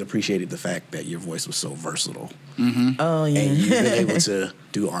I've always appreciated the fact that your voice was so versatile. Mm-hmm. Oh, yeah. And you've been able to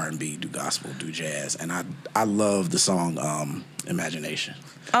do R&B, do gospel, do jazz. And I love the song Imagination.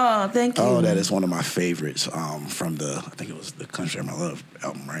 Oh, thank you. Oh, that is one of my favorites from I think it was the Country of My Love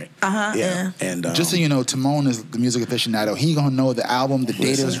album, right? Yeah. And just so you know, Timon is the music aficionado. He gonna know the album, the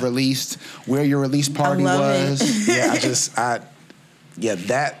date it was released, where your release party was. Yeah,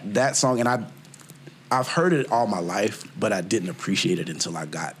 that song, and I've heard it all my life, but I didn't appreciate it until I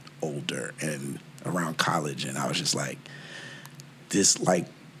got older and around college, and I was just like,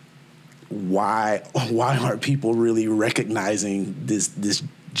 why aren't people really recognizing this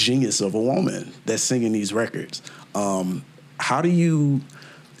genius of a woman that's singing these records? How do you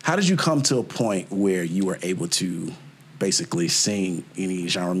How did you come to a point where you were able to basically sing any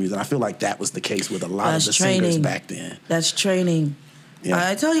genre of music? I feel like that was the case with a lot of the singers back then. That's training. Yeah.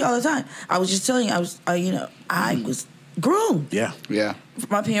 I tell you all the time. I was just telling you, I was groomed. Yeah. Yeah.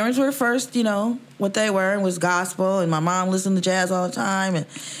 My parents were first, what they were, and was gospel, and my mom listened to jazz all the time,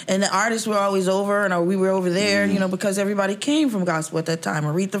 and the artists were always over, and we were over there, because everybody came from gospel at that time.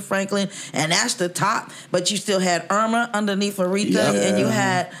 Aretha Franklin, and that's the top, but you still had Irma underneath Aretha, and you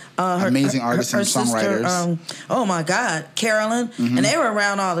had her amazing artists and sister, songwriters. Oh my God, Carolyn, and they were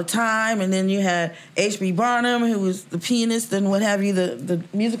around all the time, and then you had H.B. Barnum, who was the pianist and what have you, the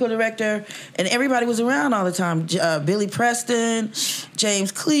musical director, and everybody was around all the time. Billy Preston,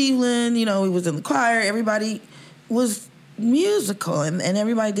 James Cleveland, he was in the choir. Everybody was musical, and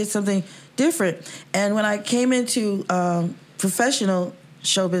everybody did something different. And when I came into professional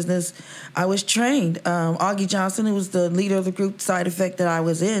show business, I was trained. Augie Johnson, who was the leader of the group Side Effect that I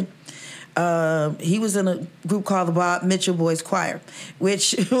was in, he was in a group called the Bob Mitchell Boys Choir,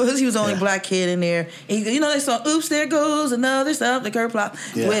 which he was the only black kid in there. And they saw "Oops, There Goes Another Step," the Curve Plop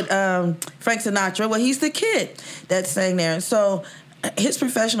with Frank Sinatra. Well, he's the kid that sang there. And so his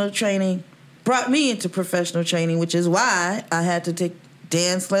professional training brought me into professional training, which is why I had to take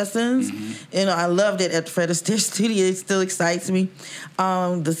dance lessons. I loved it at Fred Astaire Studio. It still excites me.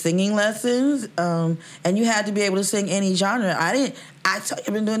 The singing lessons, and you had to be able to sing any genre. I've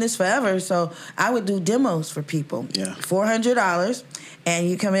been doing this forever, so I would do demos for people. Yeah. $400, and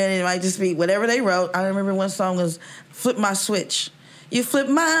you come in and it might just be whatever they wrote. I remember one song was "Flip My Switch." You flip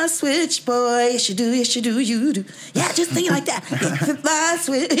my switch, boy. Yes, you do. Yes, you do. You do. Yeah, just think like that. Yeah, flip my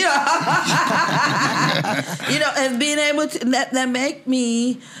switch. And being able to that made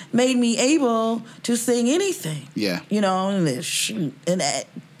me able to sing anything. Yeah. And shoot. And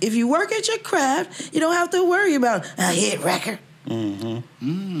if you work at your craft, you don't have to worry about a hit record.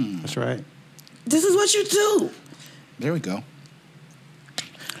 That's right. This is what you do. There we go.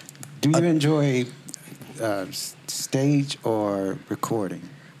 Do you enjoy stage or recording?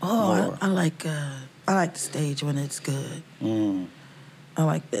 Oh, I like the stage when it's good. I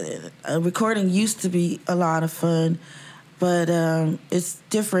like that. Recording used to be a lot of fun, but it's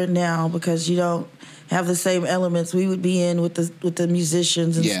different now because you don't have the same elements we would be in with the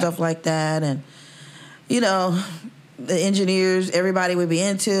musicians and stuff like that, and the engineers, everybody would be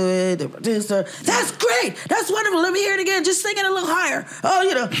into it. The producer, that's great, that's wonderful. Let me hear it again. Just sing it a little higher.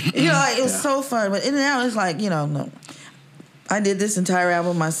 Oh, it was so fun. But now it's like, no. I did this entire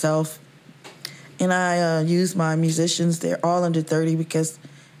album myself, and I used my musicians. They're all under 30 because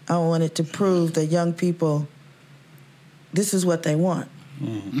I wanted to prove that young people, this is what they want.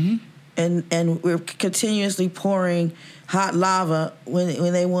 And we're continuously pouring hot lava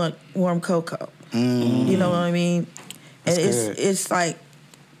when they want warm cocoa. You know what I mean? And it's like,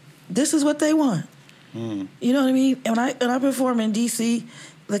 this is what they want. You know what I mean? And when I perform in D.C.,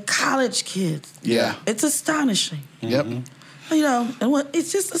 the college kids, it's astonishing. Yep. And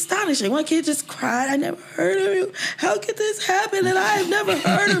it's just astonishing. One kid just cried, "I never heard of you. How could this happen? And I have never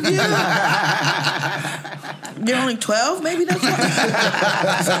heard of you." You're only 12, maybe that's what.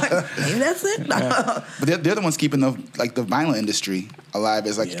 Maybe that's it. But they're the ones keeping the vinyl industry alive.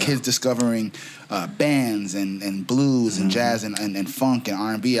 It's like kids discovering bands and blues and jazz and funk and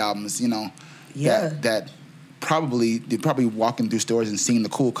R&B albums. That they're probably walking through stores and seeing the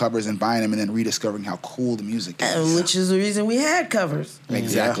cool covers and buying them and then rediscovering how cool the music is. Which is the reason we had covers.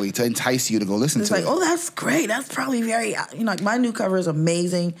 Exactly, to entice you to go listen to it. It's like, oh, that's great. That's probably very, my new cover is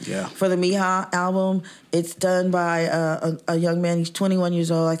amazing for the Mija album. It's done by a young man. He's 21 years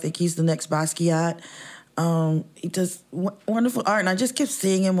old. I think he's the next Basquiat. He does wonderful art, and I just kept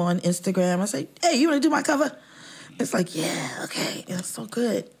seeing him on Instagram. I say, "Hey, you want to do my cover?" It's like, yeah, okay, that's so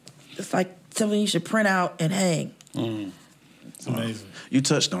good. It's like something you should print out and hang. It's amazing. You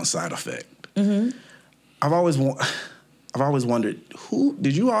touched on Side Effect. I've always wondered, who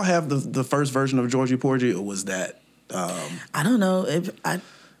did you all have the first version of Georgie Porgy, or was that? I don't know. I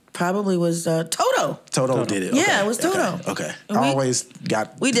probably was Toto. Toto did it. Yeah, it was Toto. Okay. I always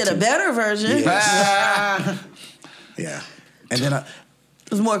got. We did a better version. Yes. Yeah. And then it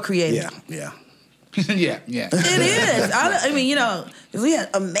was more creative. Yeah. Yeah. It is. I mean, because we had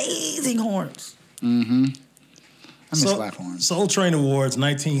amazing horns. I miss live horns. Soul Train Awards,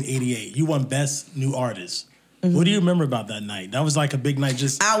 1988. You won Best New Artist. What do you remember about that night? That was like a big night.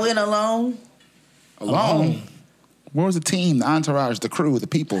 I went alone. Alone? Where was the team, the entourage, the crew, the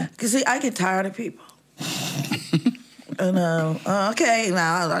people? Because, see, I get tired of people. And,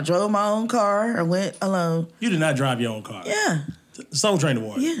 I drove my own car. I went alone. You did not drive your own car? Yeah. Soul Train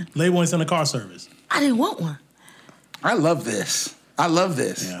Awards? Yeah. Label and Center car service? I didn't want one. I love this. I love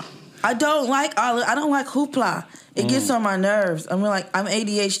this. Yeah. I don't like hoopla. It gets on my nerves. I'm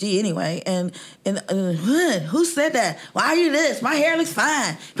ADHD anyway, and who said that? Why are you this? My hair looks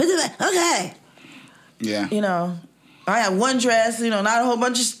fine. Okay. Yeah. You know, I have one dress. You know, not a whole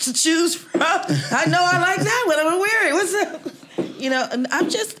bunch to choose from. I know I like that one. I'm gonna wear it. What's up? You know, and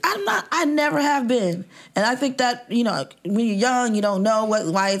I never have been. And I think that, you know, when you're young, you don't know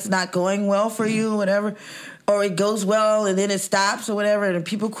why it's not going well for you, whatever. Or it goes well and then it stops or whatever, and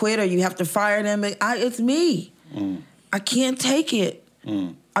people quit or you have to fire them. It's me. I can't take it.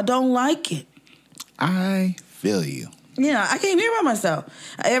 I don't like it. I feel you. Yeah, I can't be by myself.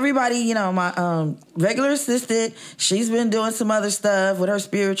 Everybody, you know, my regular assistant, she's been doing some other stuff with her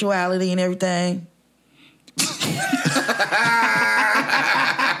spirituality and everything.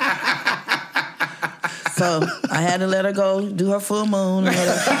 So I had to let her go do her full moon.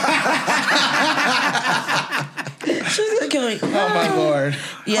 She's gonna kill me. Oh my Lord.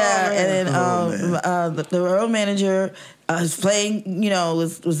 Yeah, and then the road manager was playing, you know,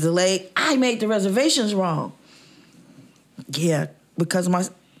 was delayed. I made the reservations wrong. Yeah, because my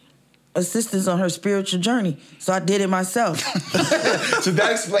assistant's on her spiritual journey, so I did it myself. So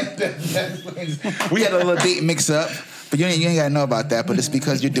that explains. We had a little date mix up. But you ain't got to know about that, but it's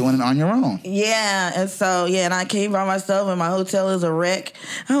because you're doing it on your own. Yeah, and so, and I came by myself, and my hotel is a wreck.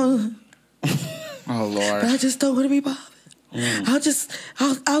 Oh, Lord. But I just don't want to be bothered.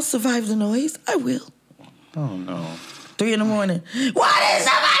 I'll survive the noise. I will. Oh, no. 3 a.m. Why did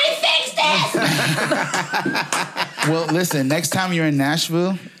somebody fix this? Well, listen, next time you're in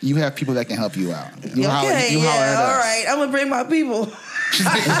Nashville, you have people that can help you out. You holler at all us. right. I'm going to bring my people. I'm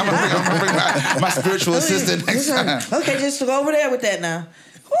gonna bring my spiritual assistant next time. Okay, just go over there with that now.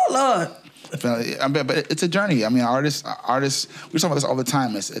 Oh, Lord. But it's a journey. I mean, artists. We talk about this all the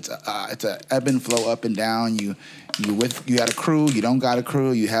time. It's a ebb and flow, up and down. You got a crew. You don't got a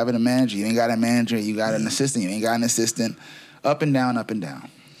crew. You have a manager. You ain't got a manager. You got an assistant. You ain't got an assistant. Up and down, up and down.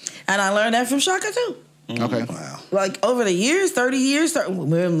 And I learned that from Shaka too. Okay. Wow. Like over the years, 30 years,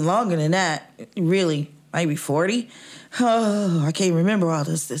 longer than that. Really, maybe 40. Oh, I can't remember all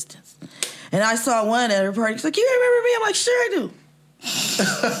the assistants. And I saw one at her party. She's like, "You remember me?" I'm like, "Sure I do."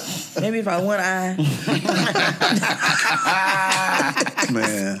 Maybe if I one eye.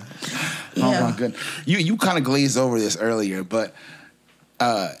 Man. Yeah. Oh my goodness. You kind of glazed over this earlier, but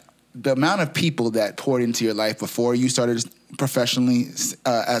the amount of people that poured into your life before you started professionally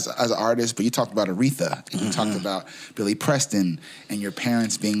as an artist, but you talked about Aretha, and you talked about Billy Preston, and your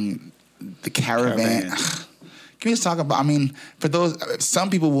parents being the Caravan. Can we just talk about, I mean, for those, some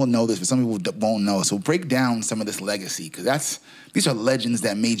people will know this, but some people won't know. So break down some of this legacy, because these are legends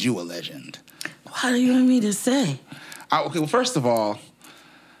that made you a legend. What do you want me to say? Okay, well, first of all,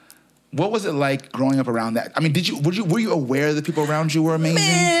 what was it like growing up around that? I mean, were you aware that people around you were amazing?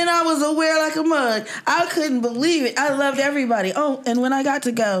 Man, I was aware like a mug. I couldn't believe it. I loved everybody. Oh, and when I got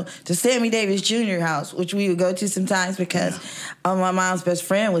to go to Sammy Davis Jr. house, which we would go to sometimes because my mom's best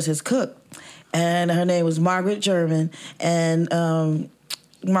friend was his cook. And her name was Margaret German. And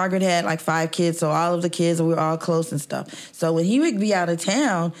Margaret had like 5 kids, so all of the kids, we were all close and stuff. So when he would be out of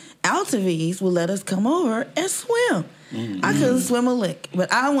town, Altavies would let us come over and swim. Mm-hmm. I couldn't swim a lick,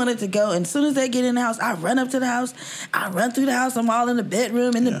 but I wanted to go. And as soon as they get in the house, I run up to the house. I run through the house. I'm all in the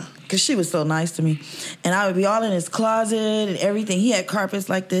bedroom, because she was so nice to me. And I would be all in his closet and everything. He had carpets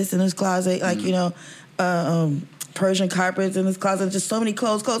like this in his closet, like, Persian carpets in his closet, just so many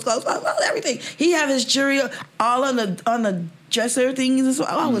clothes, everything. He had his jewelry all on the dresser things.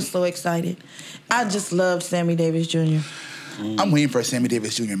 I was so excited. I just loved Sammy Davis Jr. I'm waiting for a Sammy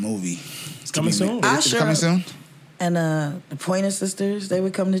Davis Jr. movie. It's coming soon. Is it coming soon? And the Pointer Sisters, they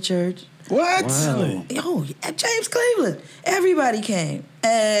would come to church. What? Wow. Oh, James Cleveland. Everybody came.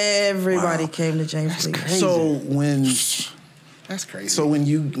 Everybody came to James Cleveland. So That's crazy. So when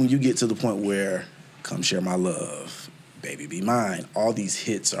you get to the point where Come Share My Love, Baby Be Mine, all these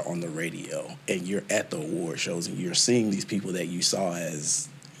hits are on the radio, and you're at the award shows, and you're seeing these people that you saw as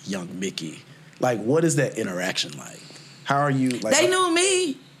young Mickey. Like, what is that interaction like? How are you? Like, they knew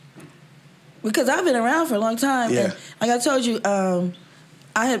me because I've been around for a long time. Yeah. And like I told you,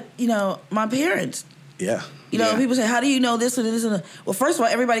 I had, my parents. Yeah. People say, how do you know this and this and that? Well, first of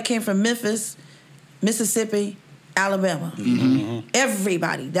all, everybody came from Memphis, Mississippi, Alabama. Mm-hmm.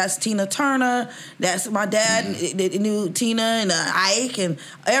 Everybody. That's Tina Turner. That's my dad. They knew Tina and Ike and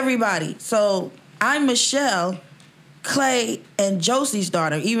everybody. So I'm Michelle, Clay, and Josie's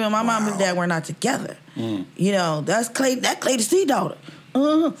daughter. Even my mom and dad were not together. That's Clay. That Clay the C daughter.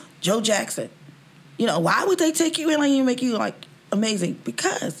 Joe Jackson. Why would they take you in and make you like amazing?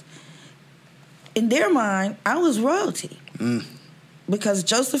 Because in their mind, I was royalty. because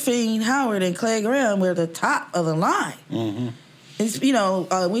Josephine Howard and Clay Graham were the top of the line. Mm-hmm. It's,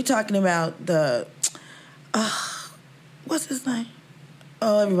 we're talking about the, what's his name?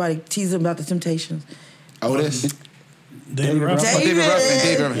 Oh, everybody teasing about the Temptations. Otis. David Ruffin. David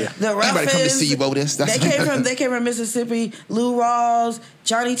Ruffin. The Anybody come to see you, Otis? They came from Mississippi. Lou Rawls,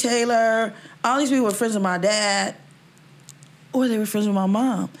 Johnny Taylor. All these people were friends of my dad, or they were friends with my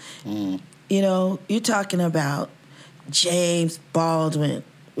mom. You're talking about James Baldwin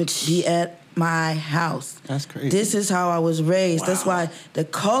would be at my house. That's crazy. This is how I was raised. Wow. That's why the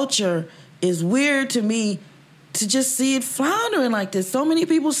culture is weird to me to just see it floundering like this. So many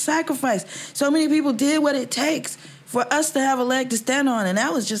people sacrificed. So many people did what it takes for us to have a leg to stand on. And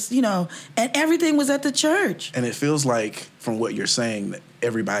that was just, and everything was at the church. And it feels like, from what you're saying, that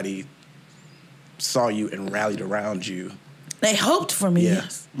everybody saw you and rallied around you. They hoped for me,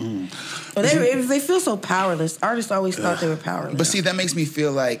 yes. But they feel so powerless. Artists always thought they were powerless. But see, that makes me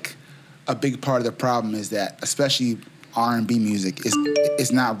feel like a big part of the problem is that, especially R&B music,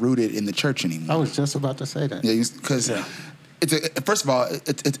 is not rooted in the church anymore. I was just about to say that. Yeah, because first of all,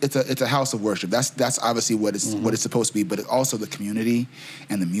 it's a house of worship. That's obviously what it's supposed to be. But it's also the community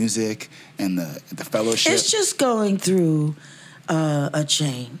and the music and the fellowship. It's just going through a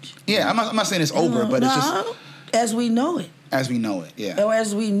change. Yeah, I'm not saying it's over, but it's just as we know it. As we know it, yeah. Or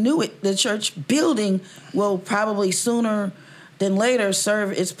as we knew it, the church building will probably sooner than later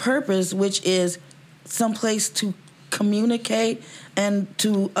serve its purpose, which is someplace to communicate and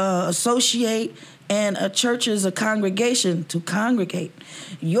to associate. And a church is a congregation to congregate.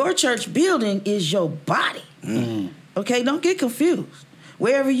 Your church building is your body. Okay, don't get confused.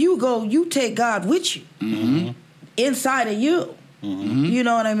 Wherever you go, you take God with you, inside of you. You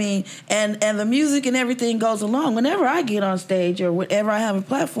know what I mean? And the music and everything goes along. Whenever I get on stage or whenever I have a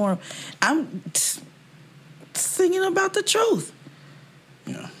platform, I'm singing about the truth.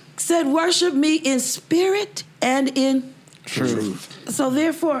 Yeah. Said, worship me in spirit and in truth. So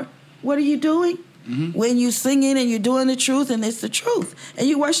therefore, what are you doing? When you singing and you're doing the truth, and it's the truth. And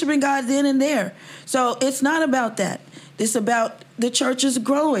you're worshiping God then and there. So it's not about that. It's about the church is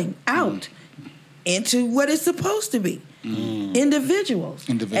growing out into what it's supposed to be. Individuals.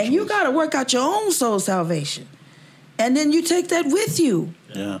 And you got to work out your own soul salvation. And then you take that with you.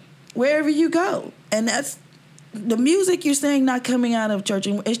 Yeah. Wherever you go. And that's the music you're saying not coming out of church.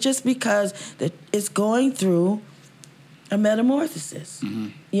 It's just because it's going through a metamorphosis.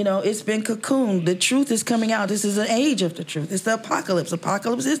 It's been cocooned. The truth is coming out. This is an age of the truth. It's the apocalypse.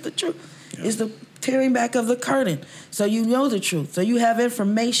 Apocalypse is the truth. Yeah. It's the tearing back of the curtain. So you know the truth. So you have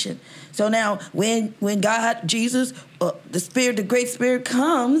information. So now when God, Jesus, the Spirit, the Great Spirit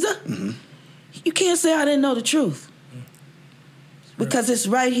comes, you can't say I didn't know the truth. Because it's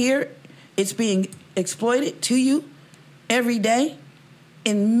right here. It's being exploited to you every day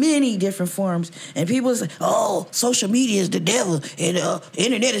in many different forms. And people say, oh, social media is the devil and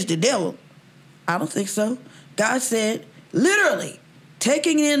internet is the devil. I don't think so. God said, literally,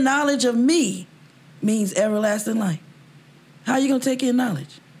 taking in knowledge of me means everlasting life. How are you going to take in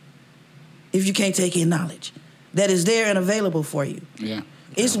knowledge if you can't take in knowledge that is there and available for you? Yeah.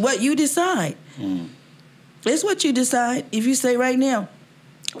 It's what you decide. It's what you decide. If you say right now,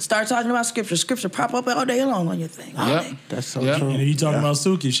 start talking about scripture. Scripture pop up all day long on your thing. All day. That's so true. And if you talking about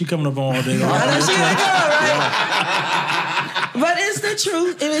Suki, she coming up all day long. But it's the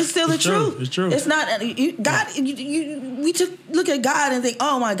truth. It is still the truth. It's true. It's not God. We look at God and think,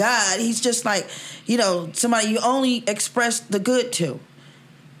 oh my God, he's just like, somebody you only express the good to.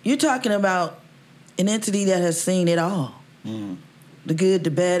 You're talking about an entity that has seen it all. The good,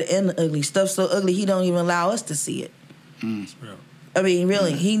 the bad, and the ugly. Stuff so ugly he don't even allow us to see it. It's real. I mean,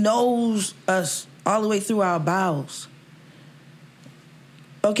 really, he knows us all the way through our bowels.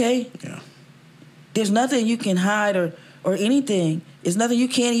 Okay? Yeah. There's nothing you can hide or anything. There's nothing you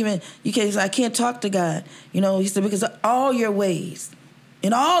can't say, I can't talk to God. He said, because of all your ways,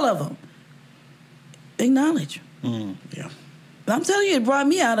 in all of them, acknowledge. Yeah. But I'm telling you, it brought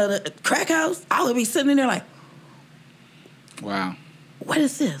me out of the crack house. I would be sitting in there like, wow. What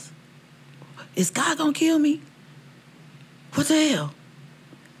is this? Is God going to kill me? What the hell?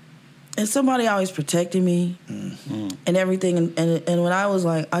 And somebody always protected me and everything. And when I was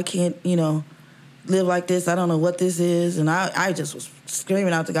like, I can't, live like this. I don't know what this is. And I just was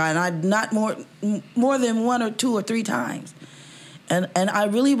screaming out to God. And I not more than 1 or 2 or 3 times. And I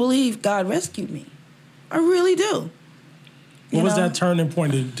really believe God rescued me. I really do. What was that turning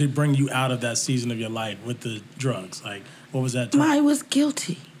point to bring you out of that season of your life with the drugs? Like, what was that? I was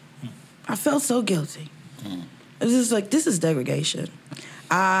guilty. I felt so guilty. It's just like, this is degradation.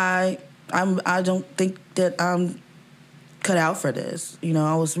 I don't think that I'm cut out for this. You know,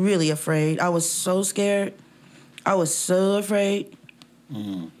 I was really afraid. I was so scared. I was so afraid.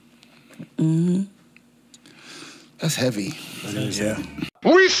 That's heavy. Yeah.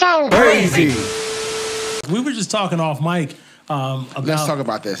 We sound crazy. We were just talking off mic about. Let's talk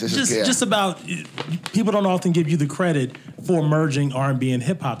about this. This is Just about people don't often give you the credit for merging R&B and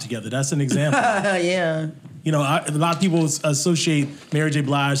hip hop together. That's an example. Yeah. You know, a lot of people associate Mary J.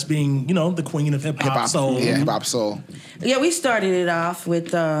 Blige being, you know, the queen of hip hop soul. Yeah, hip hop soul. Yeah, we started it off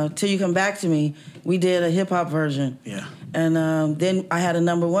with Till You Come Back to Me. We did a hip hop version. Yeah. And then I had a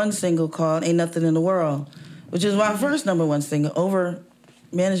 #1 single called Ain't Nothing in the World, which is my first #1 single, over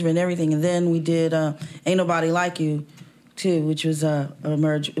management and everything. And then we did Ain't Nobody Like You, too, which was a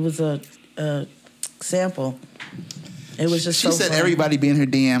merge. It was a sample. It was just She so said fun. everybody be in her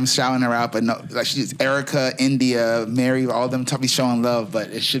DMs shouting her out, but no, like she's Erica, India, Mary, all them be showing love, but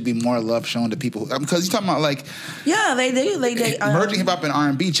it should be more love shown to people. Because you're talking about like Yeah, they merging hip hop and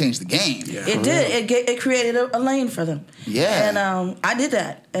R&B changed the game. Yeah. It did. It created a lane for them. Yeah. And I did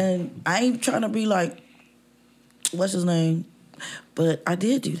that. And I ain't trying to be like, what's his name? But I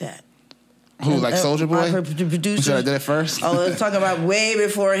did do that. Who, like Soulja Boy? My producer. So I did it first? I was talking about way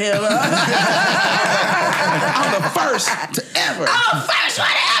before him. I'm the first to ever. I'm the first one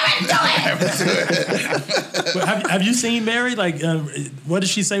to ever do it. But have you seen Mary? Like, what does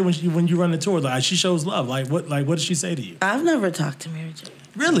she say when you run the tour? Like, she shows love. What does she say to you? I've never talked to Mary J.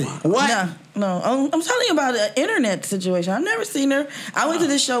 Really? What? No. I'm telling you about an internet situation. I've never seen her. I went to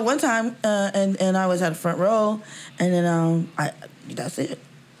this show one time, and I was at the front row, and then that's it.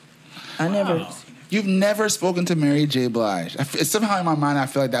 I never. You've never spoken to Mary J. Blige. Somehow in my mind, I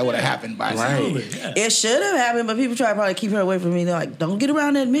feel like that would have happened by now. Yeah. It should have happened, but people try to probably keep her away from me. They're like, don't get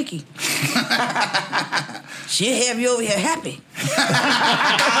around that Mickey. She'll have you over here happy.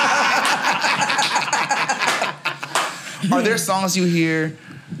 Are there songs you hear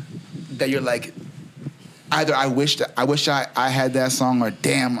that you're like, either I wish I had that song, or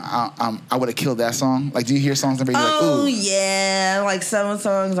damn, I would have killed that song? Like, do you hear songs and you're like, ooh? Yeah, like some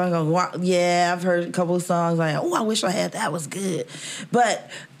songs I go, wow, yeah, I've heard a couple of songs like, oh, I wish I had that, was good. But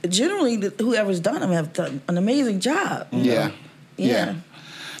generally, whoever's done them have done an amazing job. Yeah. Yeah.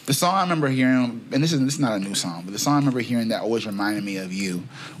 The song I remember hearing, and this is not a new song, but the song I remember hearing that always reminded me of you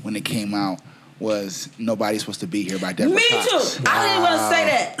when it came out was Nobody's Supposed to Be Here by Deborah Me Cox. too. I didn't want to say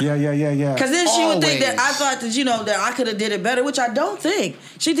that. Yeah. Because then she would think that I Always. thought that, that I could have did it better, which I don't think.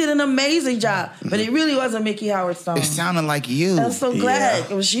 She did an amazing job, but it really was a Miki Howard song. It sounded like you. I'm so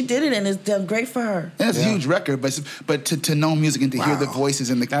glad. Well, she did it, and it's done great for her. And it's a huge record, but to know music and to hear the voices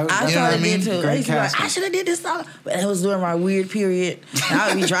and the, I you know thought what I it mean? did too. I used to be like, I should have did this song. But it was during my weird period. And I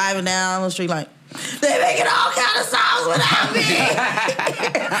would be driving down the street like, they're making all kind of songs without me.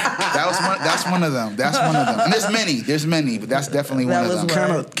 That's one of them. That's one of them. And there's many, but that's definitely one of them.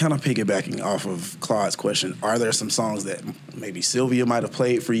 Kind of piggybacking off of Claude's question, are there some songs that maybe Sylvia might have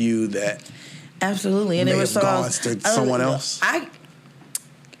played for you that Absolutely. And may it have was gone songs to someone else? I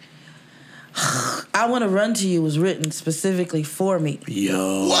Want to Run to You was written specifically for me.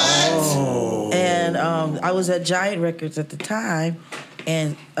 Yo. What? And I was at Giant Records at the time,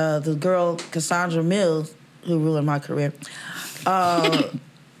 and the girl Cassandra Mills, who ruined my career,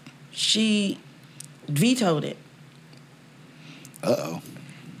 she vetoed it. Uh-oh.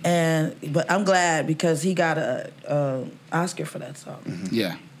 But I'm glad because he got a Oscar for that song. Mm-hmm.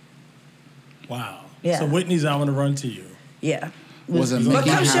 Yeah. Wow. Yeah. So Whitney's I Want to Run to You. Yeah. Was it But Miki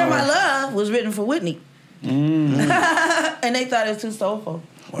Come Share My Howard? Love was written for Whitney. And they thought it was too soulful.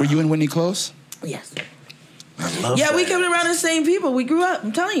 Were you and Whitney close? Yes. I love Yeah, that. we came around the same people. We grew up.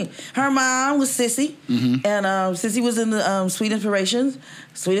 I'm telling you. Her mom was Sissy, and Sissy was in the Sweet Inspirations.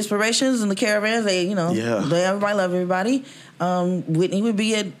 Sweet Inspirations and the Caravans. They, everybody love everybody. Whitney would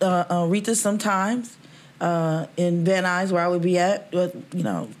be at Retha's sometimes in Van Nuys, where I would be at.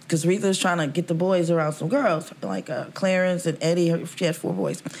 Because Retha was trying to get the boys around some girls, like Clarence and Eddie. She had 4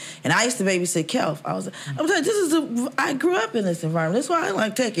 boys, and I used to babysit Kelf. I'm telling you, I grew up in this environment. That's why I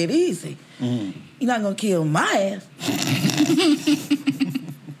like take it easy. You're not gonna kill my ass.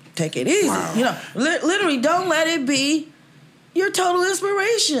 Take it easy. Wow. Literally, don't let it be your total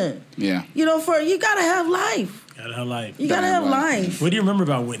inspiration. Yeah. You gotta have life. Gotta have life. You gotta have life. What do you remember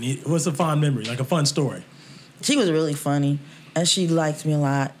about Whitney? What's a fond memory? Like a fun story? She was really funny, and she liked me a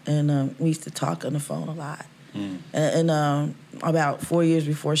lot, and we used to talk on the phone a lot. And about 4 years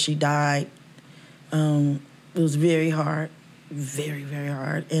before she died, it was very hard, very, very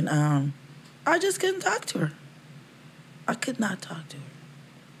hard, and I just couldn't talk to her. I could not talk to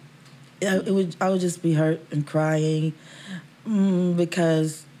her. I would just be hurt and crying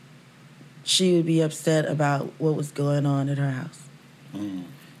because she would be upset about what was going on at her house.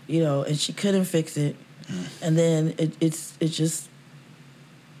 You know, and she couldn't fix it. And then it's just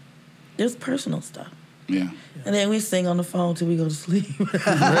there's personal stuff. Yeah. And then we sing on the phone till we go to sleep. Or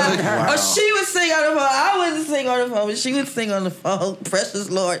she would sing on the phone. I wouldn't sing on the phone, but she would sing on the phone. Precious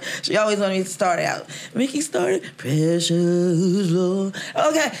Lord. She always wanted me to start out. Miki started, Precious Lord.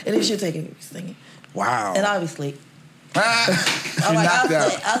 Okay. And then she'd take it and be singing. Wow. And I'll be asleep. I'm like,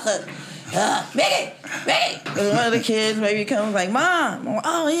 I'll say, Miki. And one of the kids maybe comes like, Mom.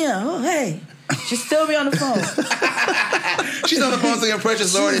 Oh, yeah. Oh, hey. She'd still be on the phone. She's on the phone singing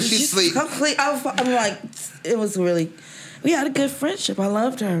Precious Lord and she's asleep. I'm like, it was really, we had a good friendship. I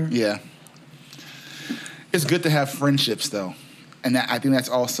loved her. Yeah. It's good to have friendships, though. And I think that's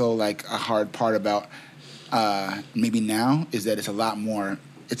also, like, a hard part about maybe now is that it's a lot more,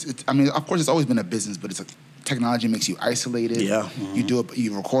 I mean, of course, it's always been a business, but it's technology makes you isolated. Yeah.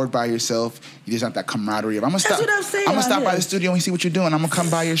 You record by yourself. There's not that camaraderie of, That's what I'm saying. I'm going to stop by the studio and see what you're doing. I'm going to come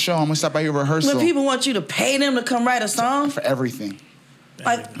by your show. I'm going to stop by your rehearsal. When people want you to pay them to come write a song. For everything.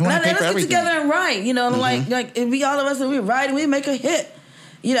 Like, We wanna let's pay for get everything. together and write. You know, like if we all of us and we write and we make a hit.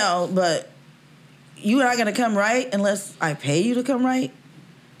 You know, but you're not going to come write unless I pay you to come write.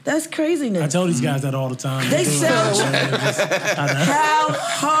 That's craziness. I tell these guys that all the time. They sell how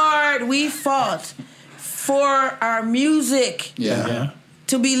hard we fought for our music Yeah.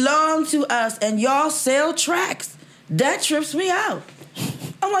 to belong to us, and y'all sell tracks. That trips me out.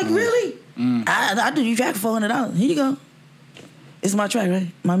 I'm like, really? I do your track for $400. Here you go. It's my track,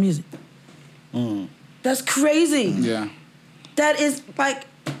 right? My music. That's crazy. Yeah. That is like,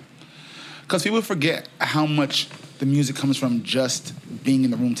 Because people forget how much the music comes from just being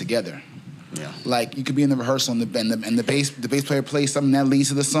in the room together. Yeah. Like, you could be in the rehearsal and the bass player plays something that leads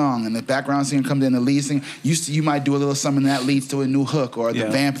to the song, and the background singer comes in, the lead singer, you might do a little something that leads to a new hook, or the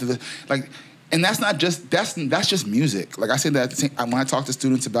vamp to the, like, and that's just music. Like I said that when I talk to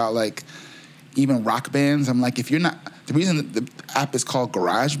students about, like, even rock bands, I'm like, if you're not, the reason that the app is called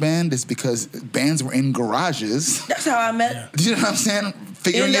GarageBand is because bands were in garages. that's how I met Do you know what I'm saying?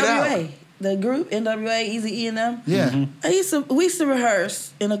 Figuring it out. NWA. The group, NWA, Eazy-E and them. Yeah. We used to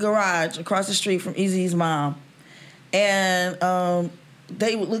rehearse in a garage across the street from Eazy's mom. And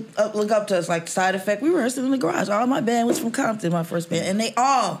they would look up to us like Side Effect. We rehearsed in the garage. All my band was from Compton, my first band. And they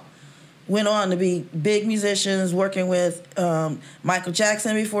all went on to be big musicians, working with Michael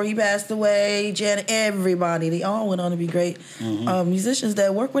Jackson before he passed away, Janet, everybody. They all went on to be great musicians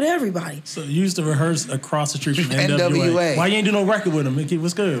that work with everybody. So you used to rehearse across the street from NWA. NWA. Why you ain't do no record with them, Miki?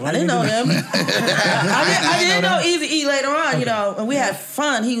 What's good? Why I didn't know them. I didn't know them. Eazy-E later on, you know, and we had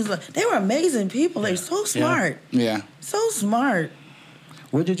fun. He was like, they were amazing people. They were so smart. Yeah. So smart.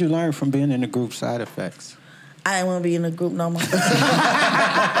 What did you learn from being in the group Side Effects? I didn't want to be in a group no more. Number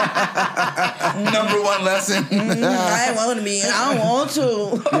one lesson. I didn't want to be in. I don't want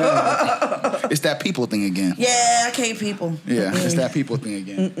to. It's that people thing again. Yeah, I can't people. Yeah, it's that people thing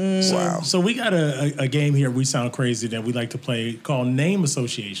again. Wow. So we got a game here, We Sound Crazy, that we like to play called Name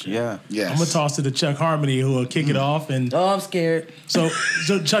Association. Yeah. Yes. I'm going to toss it to Chuck Harmony, who will kick it off. And Oh, I'm scared. so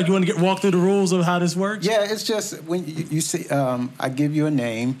Chuck, you want to walk through the rules of how this works? Yeah, it's just when you see, I give you a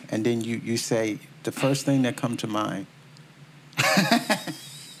name, and then you say the first thing that comes to mind.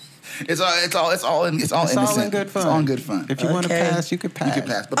 It's all innocent. It's all in good fun. It's all in good fun. If you want to Okay. pass, you could pass. You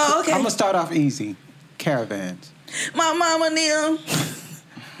can pass. But Oh, okay. I'm going to start off easy. Caravans. My mama knew.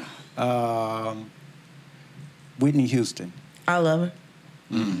 Whitney Houston. I love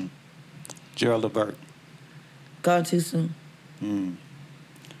her. Gerald Levert. Gone too soon.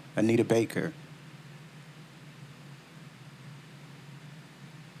 Anita Baker.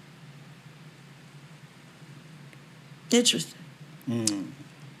 Interesting.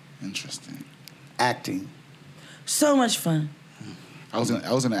 Interesting. Acting. So much fun. I was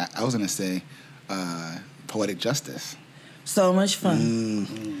gonna say Poetic Justice. So much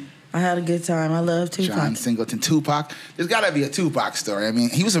fun. I had a good time. I love Tupac. John Singleton, Tupac. There's gotta be a Tupac story. I mean,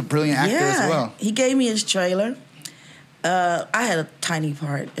 he was a brilliant actor as well. He gave me his trailer. I had a tiny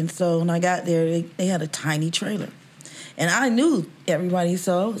part, and so when I got there, they had a tiny trailer, and I knew everybody,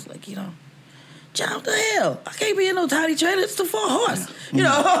 so I was like, you know, John, what the hell? I can't be in no tiny trailer. It's the 4-horse. You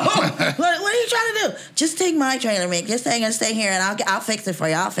know, what are you trying to do? Just take my trailer, man. Just stay here, and I'll fix it for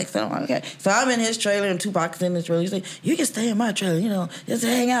you. I'll fix it. I'm like, okay. So I'm in his trailer, and Tupac's in his trailer. He's like, you can stay in my trailer. You know, just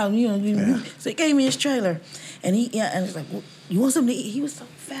hang out. You know. So he gave me his trailer, and and he's like, well, you want something to eat? He was so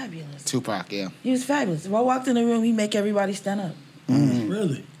fabulous. Tupac, yeah. He was fabulous. If I walked in the room, he'd make everybody stand up.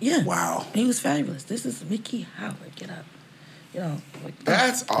 Really? Yeah. Wow. He was fabulous. This is Miki Howard. Get up. You know. Like,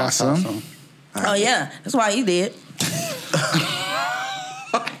 That's awesome. oh, yeah. That's why he did.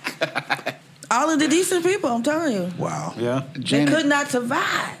 All of the decent people, I'm telling you. Wow. Yeah. They could not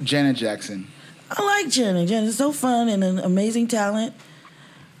survive. Janet Jackson. I like Janet. Janet's so fun and an amazing talent.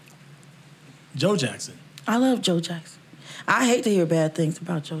 Joe Jackson. I love Joe Jackson. I hate to hear bad things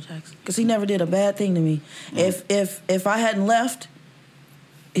about Joe Jackson because he never did a bad thing to me. If I hadn't left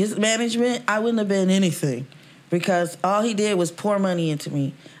his management, I wouldn't have been anything because all he did was pour money into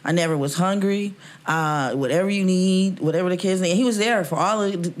me. I never was hungry. Whatever you need, whatever the kids need. He was there for all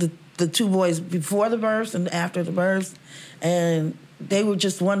of the two boys before the births and after the births, and they were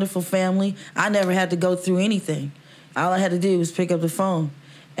just wonderful family. I never had to go through anything. All I had to do was pick up the phone.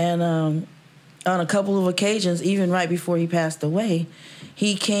 And on a couple of occasions, even right before he passed away,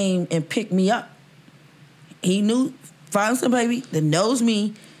 he came and picked me up. He knew, found somebody that knows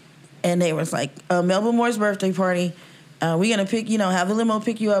me, and they was like, Melba Moore's birthday party, we're going to pick, have the limo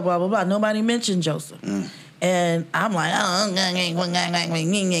pick you up, blah, blah, blah. Nobody mentioned Joseph. And I'm like,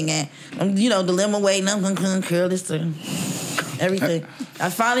 the limo waiting, I'm going to curl this thing, everything.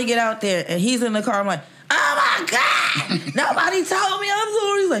 I finally get out there, and he's in the car. I'm like, oh, my God, nobody told me. I'm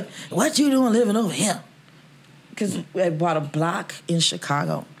sorry. He's like, what you doing living over here? Because I bought a block in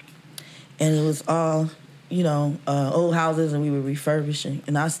Chicago, and it was all, old houses, and we were refurbishing.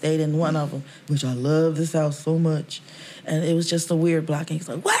 And I stayed in one of them, which I love this house so much. And it was just a weird block. And he's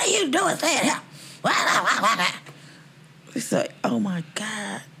like, what are you doing staying here? It's like, oh, my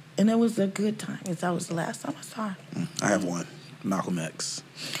God. And it was a good time, because that was the last time I saw him. I have one. Malcolm X.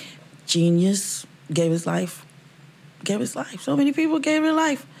 Genius. Gave his life. So many people gave their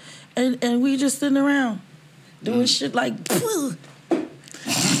life. And we just sitting around doing shit like,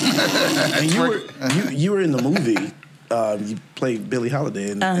 And you were in the movie. You played Billie Holiday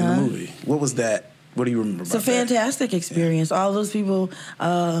in the movie. What was that? What do you remember about that? It's a fantastic experience. All those people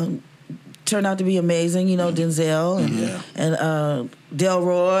turned out to be amazing. Denzel and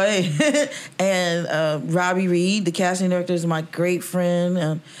Delroy and Robbie Reed, the casting director, is my great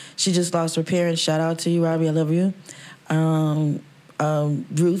friend. She just lost her parents. Shout out to you, Robbie. I love you.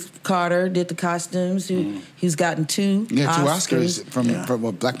 Ruth Carter did the costumes. He's gotten two Oscars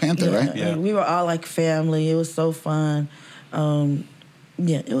from Black Panther, right? Yeah. We were all like family. It was so fun.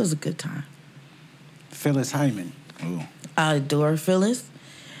 It was a good time. Phyllis Hyman. Ooh. I adore Phyllis.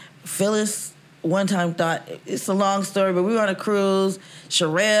 Phyllis one time thought, it's a long story, but we were on a cruise.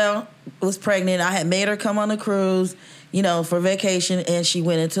 Sherelle was pregnant. I had made her come on the cruise, for vacation, and she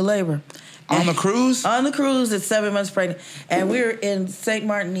went into labor. On the cruise? On the cruise at 7 months pregnant. And we were in St.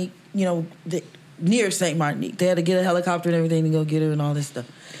 Martinique, near St. Martinique. They had to get a helicopter and everything to go get her and all this stuff.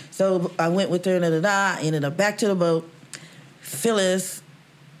 So I went with her and ended up back to the boat. Phyllis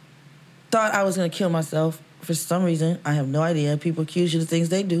thought I was going to kill myself for some reason. I have no idea. People accuse you of things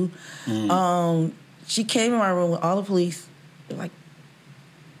they do. She came in my room with all the police, like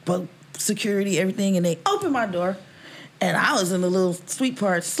boat security, everything, and they opened my door. And I was in the little sweet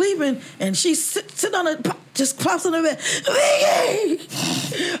part sleeping, and she sitting on it, just plops on the bed. Vicky!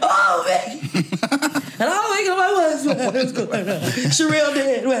 Oh, Vicky! And I'm thinking, what's going on? Sherelle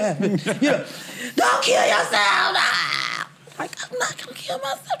dead, what happened? Don't kill yourself! Nah. Like, I'm not going to kill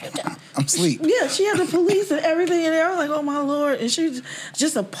myself. I'm asleep. Yeah, she had the police and everything in there. I was like, oh, my Lord. And she was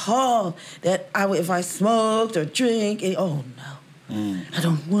just appalled that if I smoked or drink, oh, no. I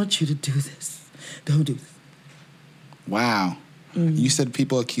don't want you to do this. Don't do this. Wow. You said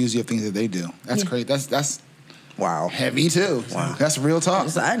people accuse you of things that they do. That's crazy. That's wow. Heavy too. Wow. That's real talk.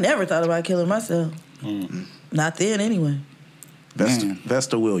 So I never thought about killing myself. Not then anyway.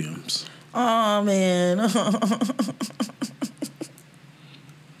 Vesta Williams. Oh man.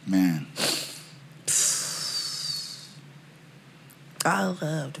 Man. I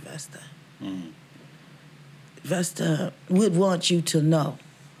loved Vesta. Vesta would want you to know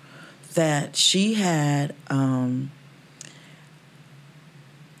that she had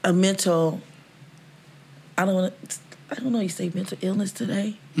a mental, I don't know, you say mental illness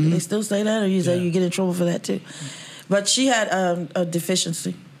today? Do they still say that, or you say you get in trouble for that too? But she had a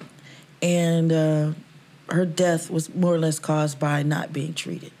deficiency, and her death was more or less caused by not being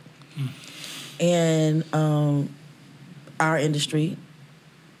treated. And our industry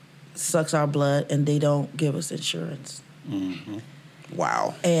sucks our blood, and they don't give us insurance.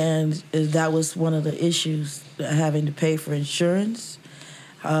 Wow. And that was one of the issues, having to pay for insurance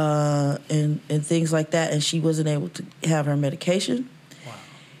and things like that. And she wasn't able to have her medication. Wow.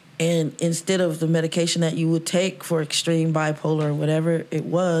 And instead of the medication that you would take for extreme bipolar or whatever it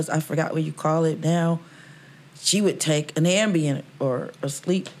was, I forgot what you call it now, she would take an Ambien or a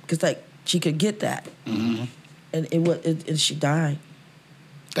sleep, because like she could get that. And and she died.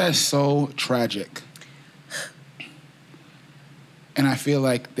 That is so tragic. And I feel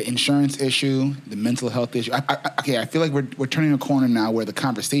like the insurance issue, the mental health issue. I feel like we're turning a corner now where the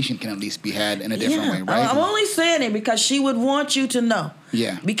conversation can at least be had in a different way, right? I'm only saying it because she would want you to know.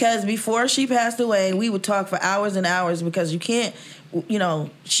 Yeah. Because before she passed away, we would talk for hours and hours because you can't,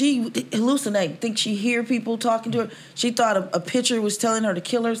 she would hallucinate, think she hear people talking to her. She thought a picture was telling her to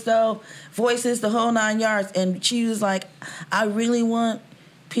kill herself, voices, the whole 9 yards. And she was like, I really want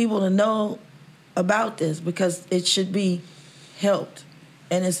people to know about this because it should be helped.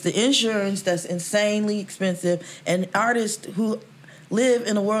 And it's the insurance that's insanely expensive, and artists who live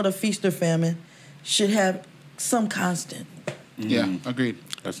in a world of feast or famine should have some constant. Yeah, agreed.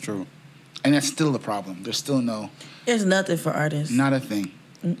 That's true. And that's still a problem. There's nothing for artists. Not a thing.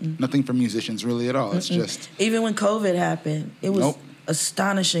 Nothing for musicians really at all. It's just... Even when COVID happened, it was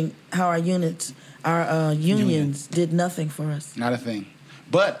astonishing how our unions did nothing for us. Not a thing.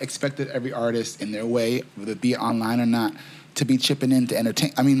 But expected every artist in their way, whether it be online or not, to be chipping in to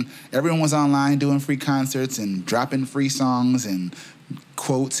entertain. I mean, everyone was online doing free concerts and dropping free songs and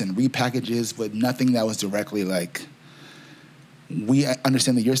quotes and repackages, but nothing that was directly like, we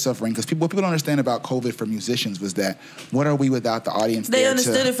understand that you're suffering. Because what people don't understand about COVID for musicians was that, what are we without the audience They there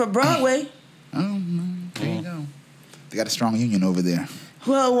understood it for Broadway. Oh, there you go. They got a strong union over there.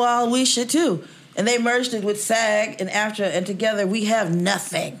 Well, we should too. And they merged it with SAG and AFTRA, and together we have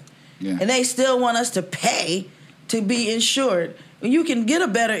nothing. Yeah. And they still want us to pay to be insured. You can get a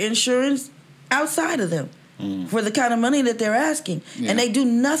better insurance outside of them for the kind of money that they're asking. Yeah. And they do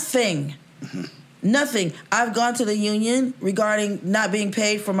nothing. Nothing. I've gone to the union regarding not being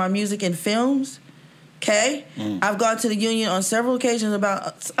paid for my music and films. Okay? I've gone to the union on several occasions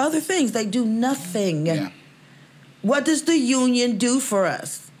about other things. They do nothing. Yeah. What does the union do for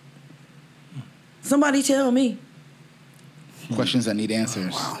us? Somebody tell me. Questions that need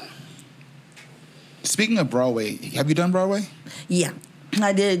answers. Wow. Speaking of Broadway, have you done Broadway? Yeah.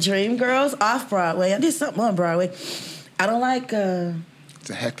 I did Dreamgirls off Broadway. I did something on Broadway. I don't like... It's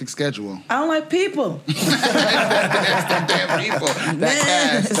a hectic schedule. I don't like people. That's the damn people. That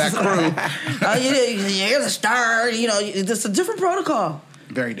cast, that crew. You're the star. It's a different protocol.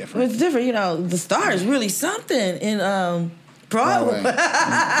 Very different. It's different. The star is really something in Broadway.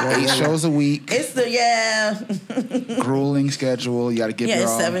 8 shows a week. It's grueling schedule. You got to give your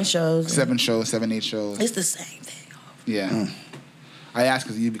all. 7 shows. 7 shows, 7, 8 shows. It's the same thing. Yeah. I asked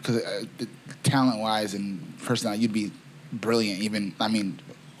because talent-wise and personality, you'd be brilliant. Even,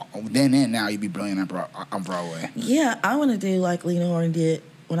 then and now, you'd be brilliant on Broadway. Yeah, I want to do like Lena Horne did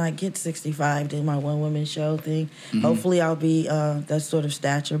when I get 65, do my one-woman show thing. Hopefully, I'll be that sort of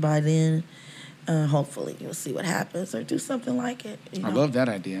stature by then. Hopefully, you'll see what happens or do something like it. I love that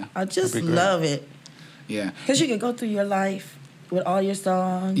idea. I just love it. Yeah. Because you can go through your life with all your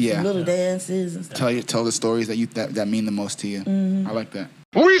songs, little dances and stuff. Tell the stories that mean the most to you. I like that.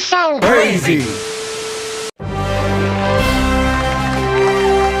 We sound crazy.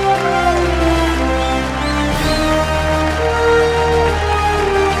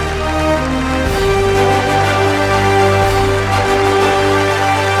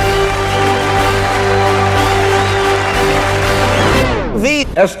 The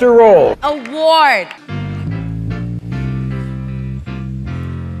Esther Roll Award.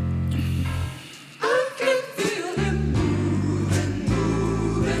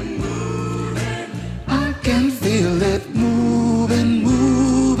 I can feel it moving,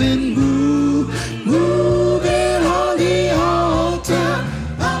 moving, moving on the altar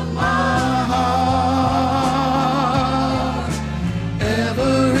of my heart.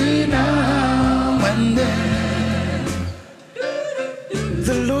 Every now and then.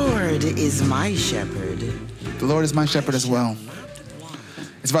 The Lord is my shepherd. The Lord is my shepherd as well.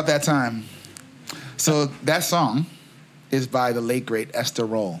 It's about that time. So that song is by the late, great Esther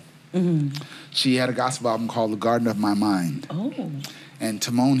Roll. She had a gospel album called The Garden of My Mind. Oh. And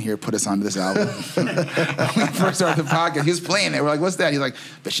Timon here put us onto this album. When we first started the podcast, he was playing it. We're like, what's that? He's like,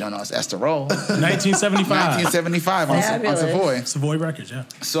 but you don't know, it's Esther Roll. 1975. 1975 on Savoy. Savoy Records, yeah.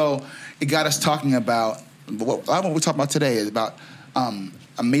 So it got us talking about, what we're talking about today is about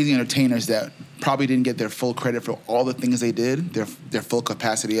amazing entertainers that probably didn't get their full credit for all the things they did, their full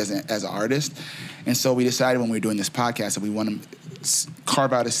capacity as an artist. And so we decided when we were doing this podcast that we want to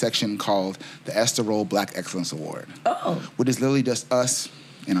carve out a section called the Esther Roll Black Excellence Award. Oh. Which is literally just us,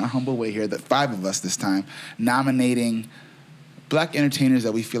 in our humble way here, the 5 of us this time, nominating black entertainers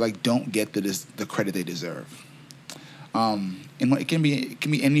that we feel like don't get the credit they deserve. And it can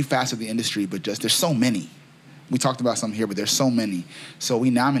be any facet of the industry, but just there's so many. We talked about some here, but there's so many. So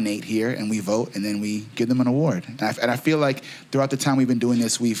we nominate here, and we vote, and then we give them an award. And I feel like throughout the time we've been doing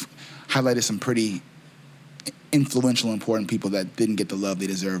this, we've highlighted some pretty influential, important people that didn't get the love they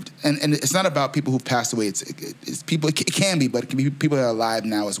deserved. And it's not about people who passed away. It's people. It can be, but it can be people that are alive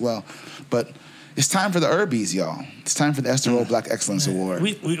now as well. But it's time for the Urbies, y'all. It's time for the Esther Roll Black Excellence Award.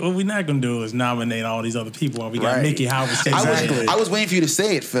 What we're not going to do is nominate all these other people. We got Miki Howard. I was waiting for you to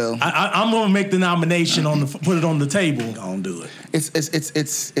say it, Phil. I'm going to make the nomination put it on the table. Don't do it.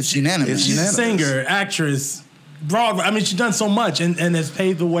 It's unanimous. She's a singer, actress, Broadway. I mean, she's done so much and has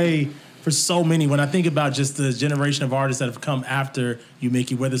paved the way for so many. When I think about just the generation of artists that have come after you,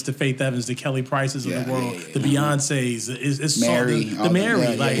 Miki, whether it's the Faith Evans, the Kelly Prices of the world, the Beyoncés, it's Mary, the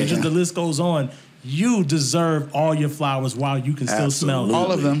Mary, just the list goes on. You deserve all your flowers while you can still smell them.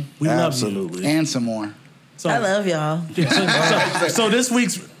 All of them. We love you. And some more. I love y'all. So this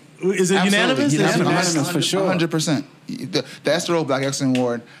week's, is it unanimous? Unanimous for sure. 100%. The Esther Roll Black Excellence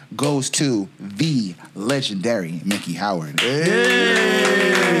Award goes to the legendary Miki Howard.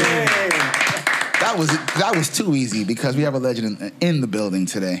 That was too easy because we have a legend in the building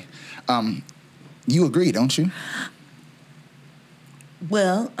today. You agree, don't you?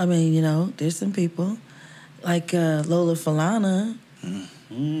 Well, I mean, there's some people like Lola Falana.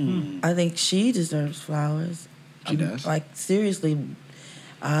 I think she deserves flowers. She does. Like, seriously.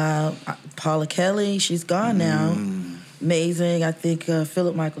 Paula Kelly, she's gone now. Amazing. I think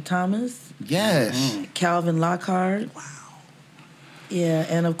Philip Michael Thomas. Yes. Calvin Lockhart. Wow. Yeah,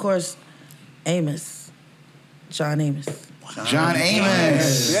 and of course, Amos. John Amos. John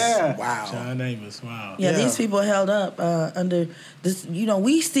Amos. Yeah. Wow. John Amos. Wow. Yeah, these people held up under this.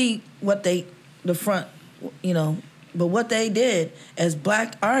 We see the front, but what they did as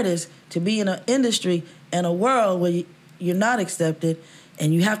black artists to be in an industry and a world where you're not accepted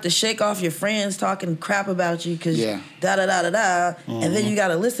and you have to shake off your friends talking crap about you because da-da-da-da-da, and then you got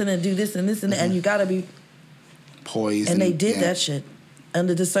to listen and do this and this and that, and you got to be poised. And they did that shit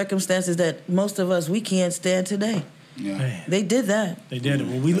under the circumstances that most of us, we can't stand today. Yeah. Man. They did that. They did it.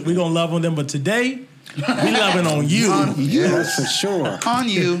 Well, we going to love on them, but today, we loving on you. Yes, for sure. On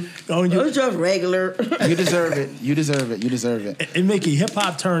you. On you. It was just regular. You deserve it. You deserve it. You deserve it. And Miki,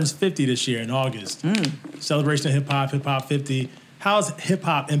 hip-hop turns 50 this year in August. Celebration of hip-hop 50. How's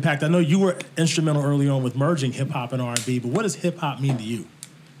hip-hop impact? I know you were instrumental early on with merging hip-hop and R&B, but what does hip-hop mean to you?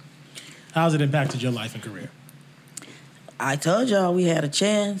 How's it impacted your life and career? I told y'all we had a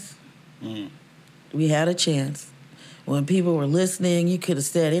chance. We had a chance. When people were listening, you could have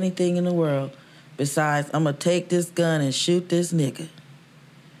said anything in the world besides, I'm going to take this gun and shoot this nigga.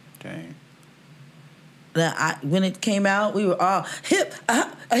 Dang. Now, when it came out, we were all hip,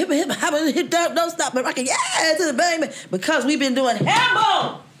 don't stop, but rocking, yeah, to the bang, bang, because we've been doing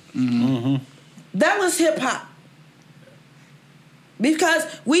handball. That was hip hop. Because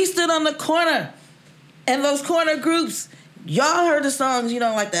we stood on the corner, and those corner groups, y'all heard the songs,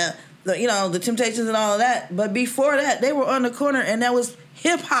 like the Temptations and all of that. But before that, they were on the corner, and that was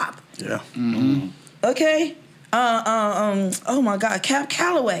hip hop. Yeah. Okay. Oh my God, Cap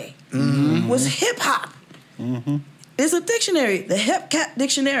Calloway was hip hop. It's a dictionary, the Hip Cap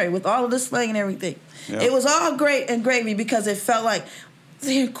Dictionary, with all of the slang and everything. Yep. It was all great and gravy because it felt like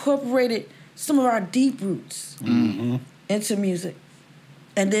they incorporated some of our deep roots into music,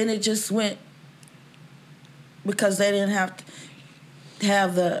 and then it just went because they didn't have to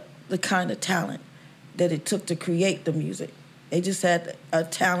have the kind of talent that it took to create the music. They just had a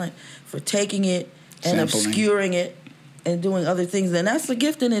talent for taking it and obscuring it and doing other things, and that's a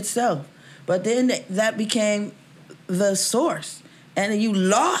gift in itself. But then that became the source, and you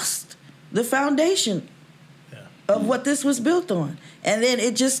lost the foundation of what this was built on. And then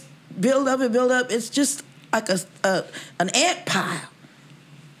it just build up and build up. It's just like an ant pile.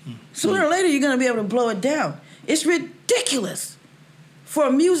 Sooner or later, you're going to be able to blow it down. It's ridiculous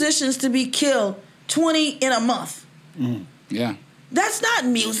for musicians to be killed 20 in a month. Yeah. That's not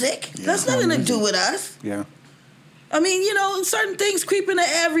music. That's nothing to do with us. Yeah. I mean, certain things creep into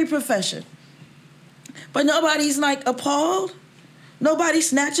every profession. But nobody's appalled. Nobody's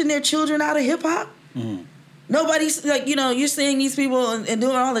snatching their children out of hip hop. Nobody's you're seeing these people and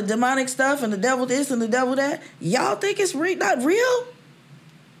doing all the demonic stuff and the devil this and the devil that. Y'all think it's not real?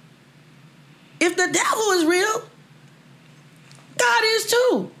 If the devil is real, God is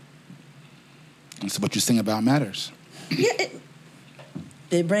too. So what you sing about matters. Yeah,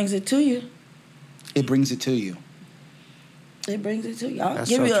 it brings it to you. It brings it to you. It brings it to you. I'll That's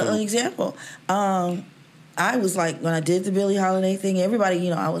give so you true. an example. I was when I did the Billie Holiday thing,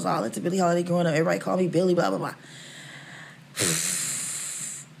 everybody, I was all into Billie Holiday growing up. Everybody called me Billie, blah, blah, blah.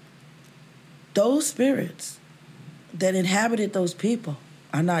 Those spirits that inhabited those people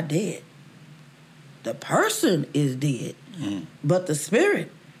are not dead. The person is dead, but the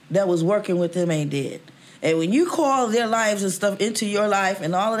spirit that was working with them ain't dead. And when you call their lives and stuff into your life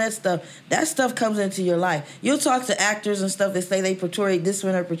and all of that stuff comes into your life. You'll talk to actors and stuff that say they portrayed this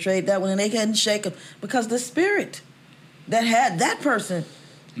one or portrayed that one, and they couldn't shake them because the spirit that had that person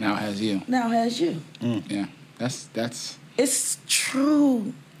now has you. Yeah, that's. It's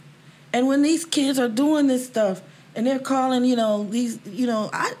true. And when these kids are doing this stuff and they're calling,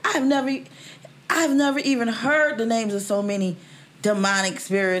 I've never even heard the names of so many demonic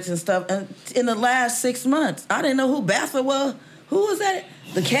spirits and stuff. And in the last 6 months, I didn't know who Batha was. Who was that?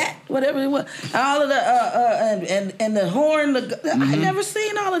 The cat, whatever it was. All of the and the horn. I never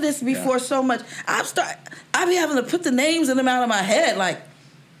seen all of this before so much. I be having to put the names of them out of my head. Like,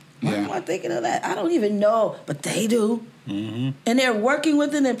 why am I thinking of that? I don't even know, but they do. Mm-hmm. And they're working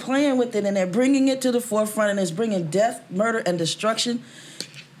with it and playing with it, and they're bringing it to the forefront, and it's bringing death, murder, and destruction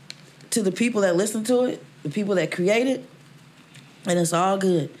to the people that listen to it, the people that create it, and it's all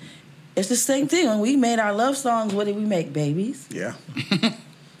good. It's the same thing. When we made our love songs, what did we make? Babies. Yeah.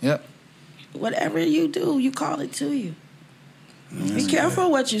 Yep. Whatever you do, you call it to you. Be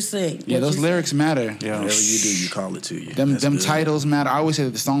careful what you sing. Yeah, those lyrics matter. Yeah, whatever you do, you call it to you. Them titles matter. I always say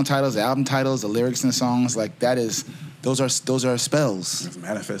that the song titles, the album titles, the lyrics and songs, like that is, those are spells. It's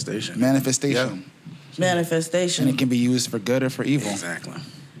manifestation. Manifestation. Yeah. Manifestation. And it can be used for good or for evil. Exactly.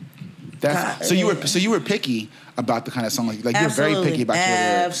 So you were picky about the kind of song, like you're very picky about your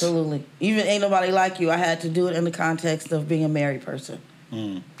lyrics. Absolutely. Even Ain't Nobody Like You, I had to do it in the context of being a married person.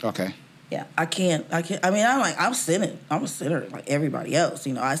 Okay. Yeah, I can't. I mean, I'm sinning. I'm a sinner like everybody else.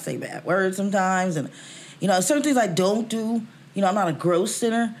 I say bad words sometimes, and certain things I don't do. I'm not a gross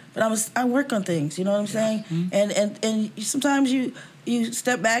sinner, but I work on things. You know what I'm saying? Mm-hmm. And sometimes you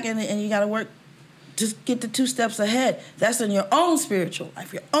step back and you got to work. Just get the 2 steps ahead. That's in your own spiritual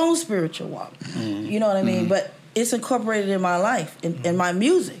life, your own spiritual walk. Mm-hmm. You know what I mean? Mm-hmm. But it's incorporated in my life, in my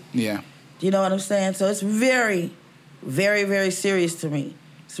music. Yeah. You know what I'm saying? So it's very, very, very serious to me.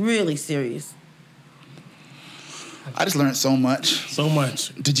 It's really serious. I just learned so much. So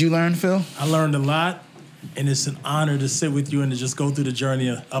much. Did you learn, Phil? I learned a lot, and it's an honor to sit with you and to just go through the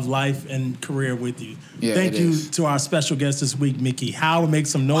journey of life and career with you. Yeah, Thank you to our special guest this week, Miki Howard. Make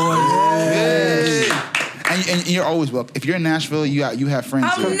some noise. Yay. And you're always welcome. If you're in Nashville, you have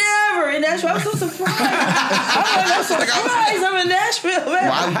friends here. I'm never in Nashville. I'm so surprised. I'm in Nashville,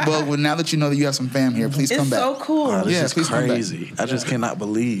 man. Well, now that you know that you have some fam here, please come back. It's so cool. Oh, this is crazy. I just cannot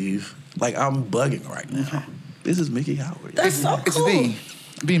believe. Like, I'm bugging right now. This is Miki Howard. That's so cool.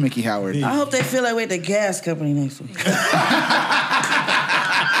 It's the Miki Howard. I hope they feel that way at the gas company next week.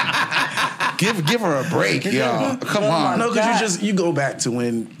 Give her a break, y'all. Come on. No, because you go back to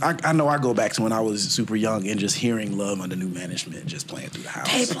when I know I go back to when I was super young and just hearing Love Under New Management just playing through the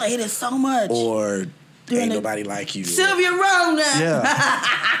house. They played it so much. Or Ain't Nobody Like You. Sylvia Rhone.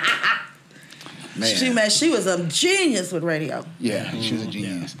 Yeah. Man. She was a genius with radio. Yeah, she was a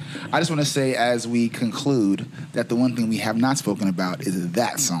genius. I just want to say as we conclude that the one thing we have not spoken about is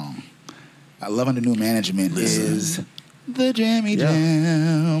that song. Love Under New Management is the jammy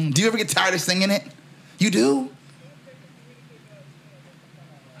jam. Do you ever get tired of singing it? You do?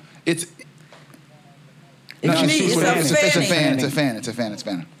 It's a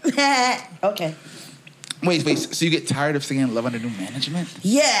fan. Okay. Wait. So you get tired of singing Love Under New Management?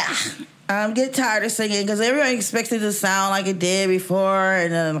 Yeah. Get tired of singing because everybody expects it to sound like it did before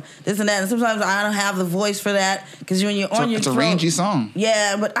and this and that. And sometimes I don't have the voice for that because when you're on your throat. It's a rangy song.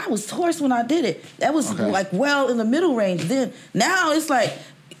 Yeah, but I was hoarse when I did it. That was like well in the middle range then. Now it's like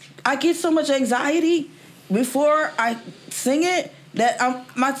I get so much anxiety before I sing it that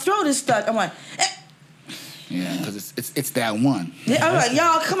my throat is stuck. I'm like, yeah, because it's that one. Yeah, I'm like,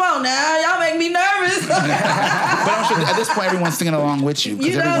 y'all, come on now. Y'all make me nervous. But I'm sure at this point, everyone's singing along with you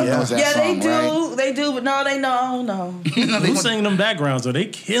because everyone knows that song, right? They do, but no, they know. No. Who's singing them backgrounds? Are they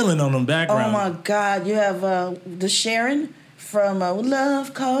killing on them backgrounds? Oh, my God. You have the Sharon from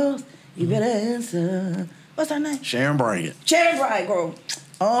Love Calls. You better answer. What's her name? Sharon Bryant, girl.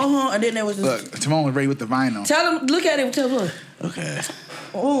 And then there was this. Look, Timon was ready with the vinyl. Tell him, look at him, tell him. Okay.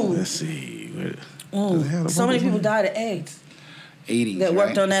 Oh. Let's see. So many people died of AIDS. 80s, that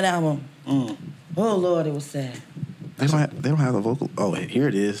worked on that album. Oh Lord, it was sad. They don't have the vocal. Oh, here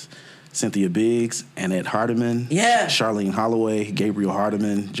it is. Cynthia Biggs, Annette Hardiman, Charlene Holloway, Gabriel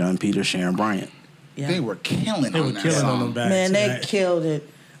Hardiman, John Peter, Sharon Bryant. Yeah. They were killing on them back. Man, they killed it.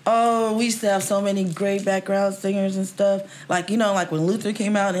 Oh, we used to have so many great background singers and stuff. Like, like when Luther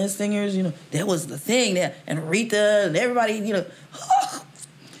came out and his singers, that was the thing there. And Rita and everybody,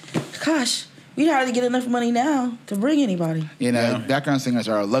 gosh. We hardly get enough money now to bring anybody. Background singers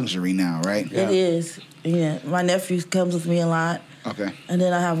are a luxury now, right? It is. Yeah. My nephew comes with me a lot. Okay. And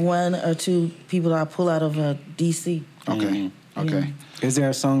then I have one or two people that I pull out of DC. Okay. Okay. Is there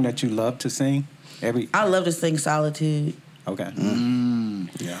a song that you love to sing? I love to sing Solitude. Okay.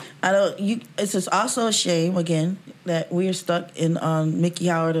 Yeah. I don't. It's just also a shame again that we are stuck in Miki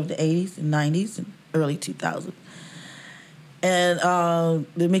Howard of the '80s and '90s and early 2000s, and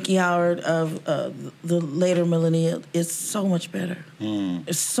the Miki Howard of the later millennial is so much better.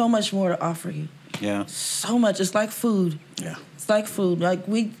 It's so much more to offer you. Yeah. So much. It's like food. Yeah. It's like food. Like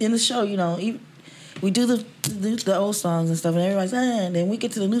we in the show, we do the old songs and stuff, and everybody's and then we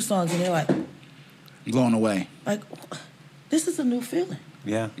get to the new songs, and they're like blown away. Like, this is a new feeling.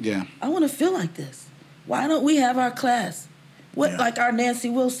 Yeah. Yeah. I want to feel like this. Why don't we have our class? Like our Nancy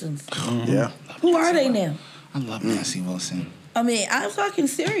Wilsons? Yeah. Who are they now? I love Nancy Wilson. I mean, I'm talking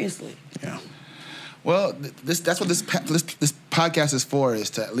seriously. Yeah. Well, that's what this podcast is for, is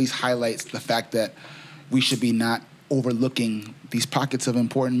to at least highlight the fact that we should be not overlooking these pockets of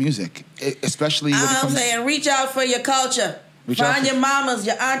important music, especially when it comes. I'm saying, reach out for your culture. Find your mamas,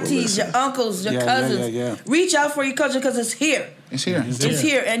 your aunties, your uncles, your cousins. Yeah. Reach out for your culture because it's here. It's here. It's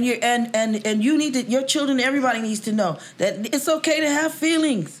here, and you need to. Your children, everybody needs to know that it's okay to have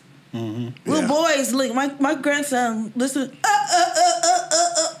feelings. Little boys, my grandson, listen.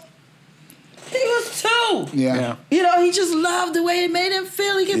 He was 2. Yeah. He just loved the way it made him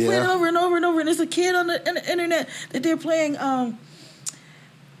feel. He can play it over and over and over. And there's a kid on the internet that they're playing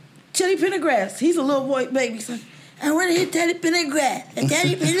Teddy Pendergrass. He's a little boy baby. He's like, I want to hit Teddy Pendergrass.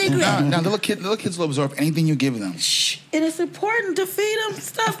 Teddy Pendergrass. Now little kids will absorb anything you give them. And it's important to feed them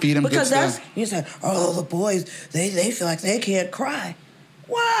stuff. Feed them because good stuff. You say, the boys, they feel like they can't cry.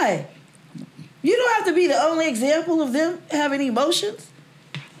 Why? You don't have to be the only example of them having emotions.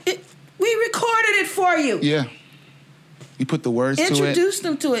 We recorded it for you. Yeah. You put the words to it. Introduce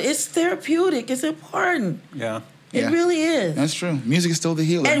them to it. It's therapeutic. It's important. Yeah. It really is. That's true. Music is still the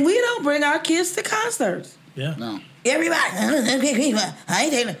healer. And we don't bring our kids to concerts. Yeah. No. Everybody, I ain't taking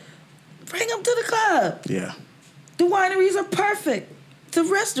them. Bring them to the club. Yeah. The wineries are perfect. It's a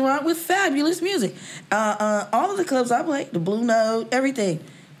restaurant with fabulous music. All of the clubs I play, the Blue Note, everything.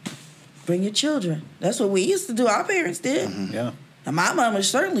 Bring your children. That's what we used to do. Our parents did. Yeah. And my mama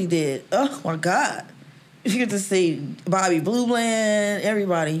certainly did. Oh, my God. You get to see Bobby Blue Bland,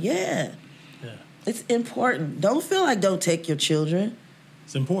 everybody. Yeah. It's important. Don't feel like don't take your children.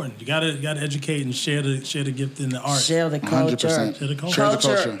 It's important. You gotta educate and share the gift in the art. Share the culture. 100%. Share the culture. Share the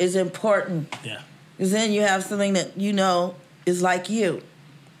Culture culture. is important. Yeah. Because then you have something that is like you.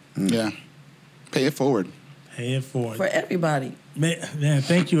 Yeah. Pay it forward. Pay it forward. For everybody. Man,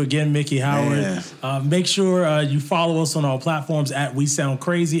 thank you again, Miki Howard. Make sure you follow us on our platforms at We Sound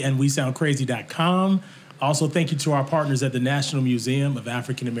Crazy and WeSoundCrazy.com. Also, thank you to our partners at the National Museum of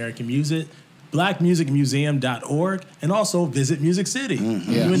African American Music, BlackMusicMuseum.org, and also Visit Music City.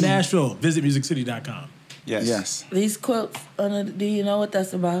 You in Nashville, VisitMusicCity.com. Yes. These quilts, do you know what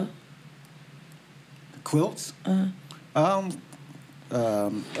that's about? Quilts? And I'm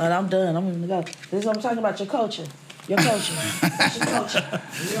done. I'm going to go. This is what I'm talking about, your culture. Your culture. That's your culture.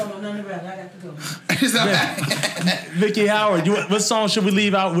 You don't know nothing about it. I got to go. Miki Howard, what song should we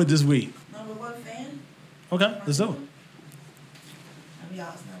leave out with this week? Number 1 fan? Okay, let's do it.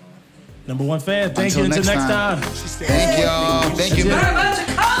 Y'all's Number 1 fan. Thank you. Until next time. Thank y'all. Thank you. Learn about your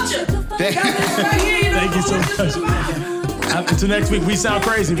culture. Thank you so much. Until next week, We Sound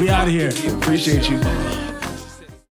Crazy. We out of here. Appreciate you.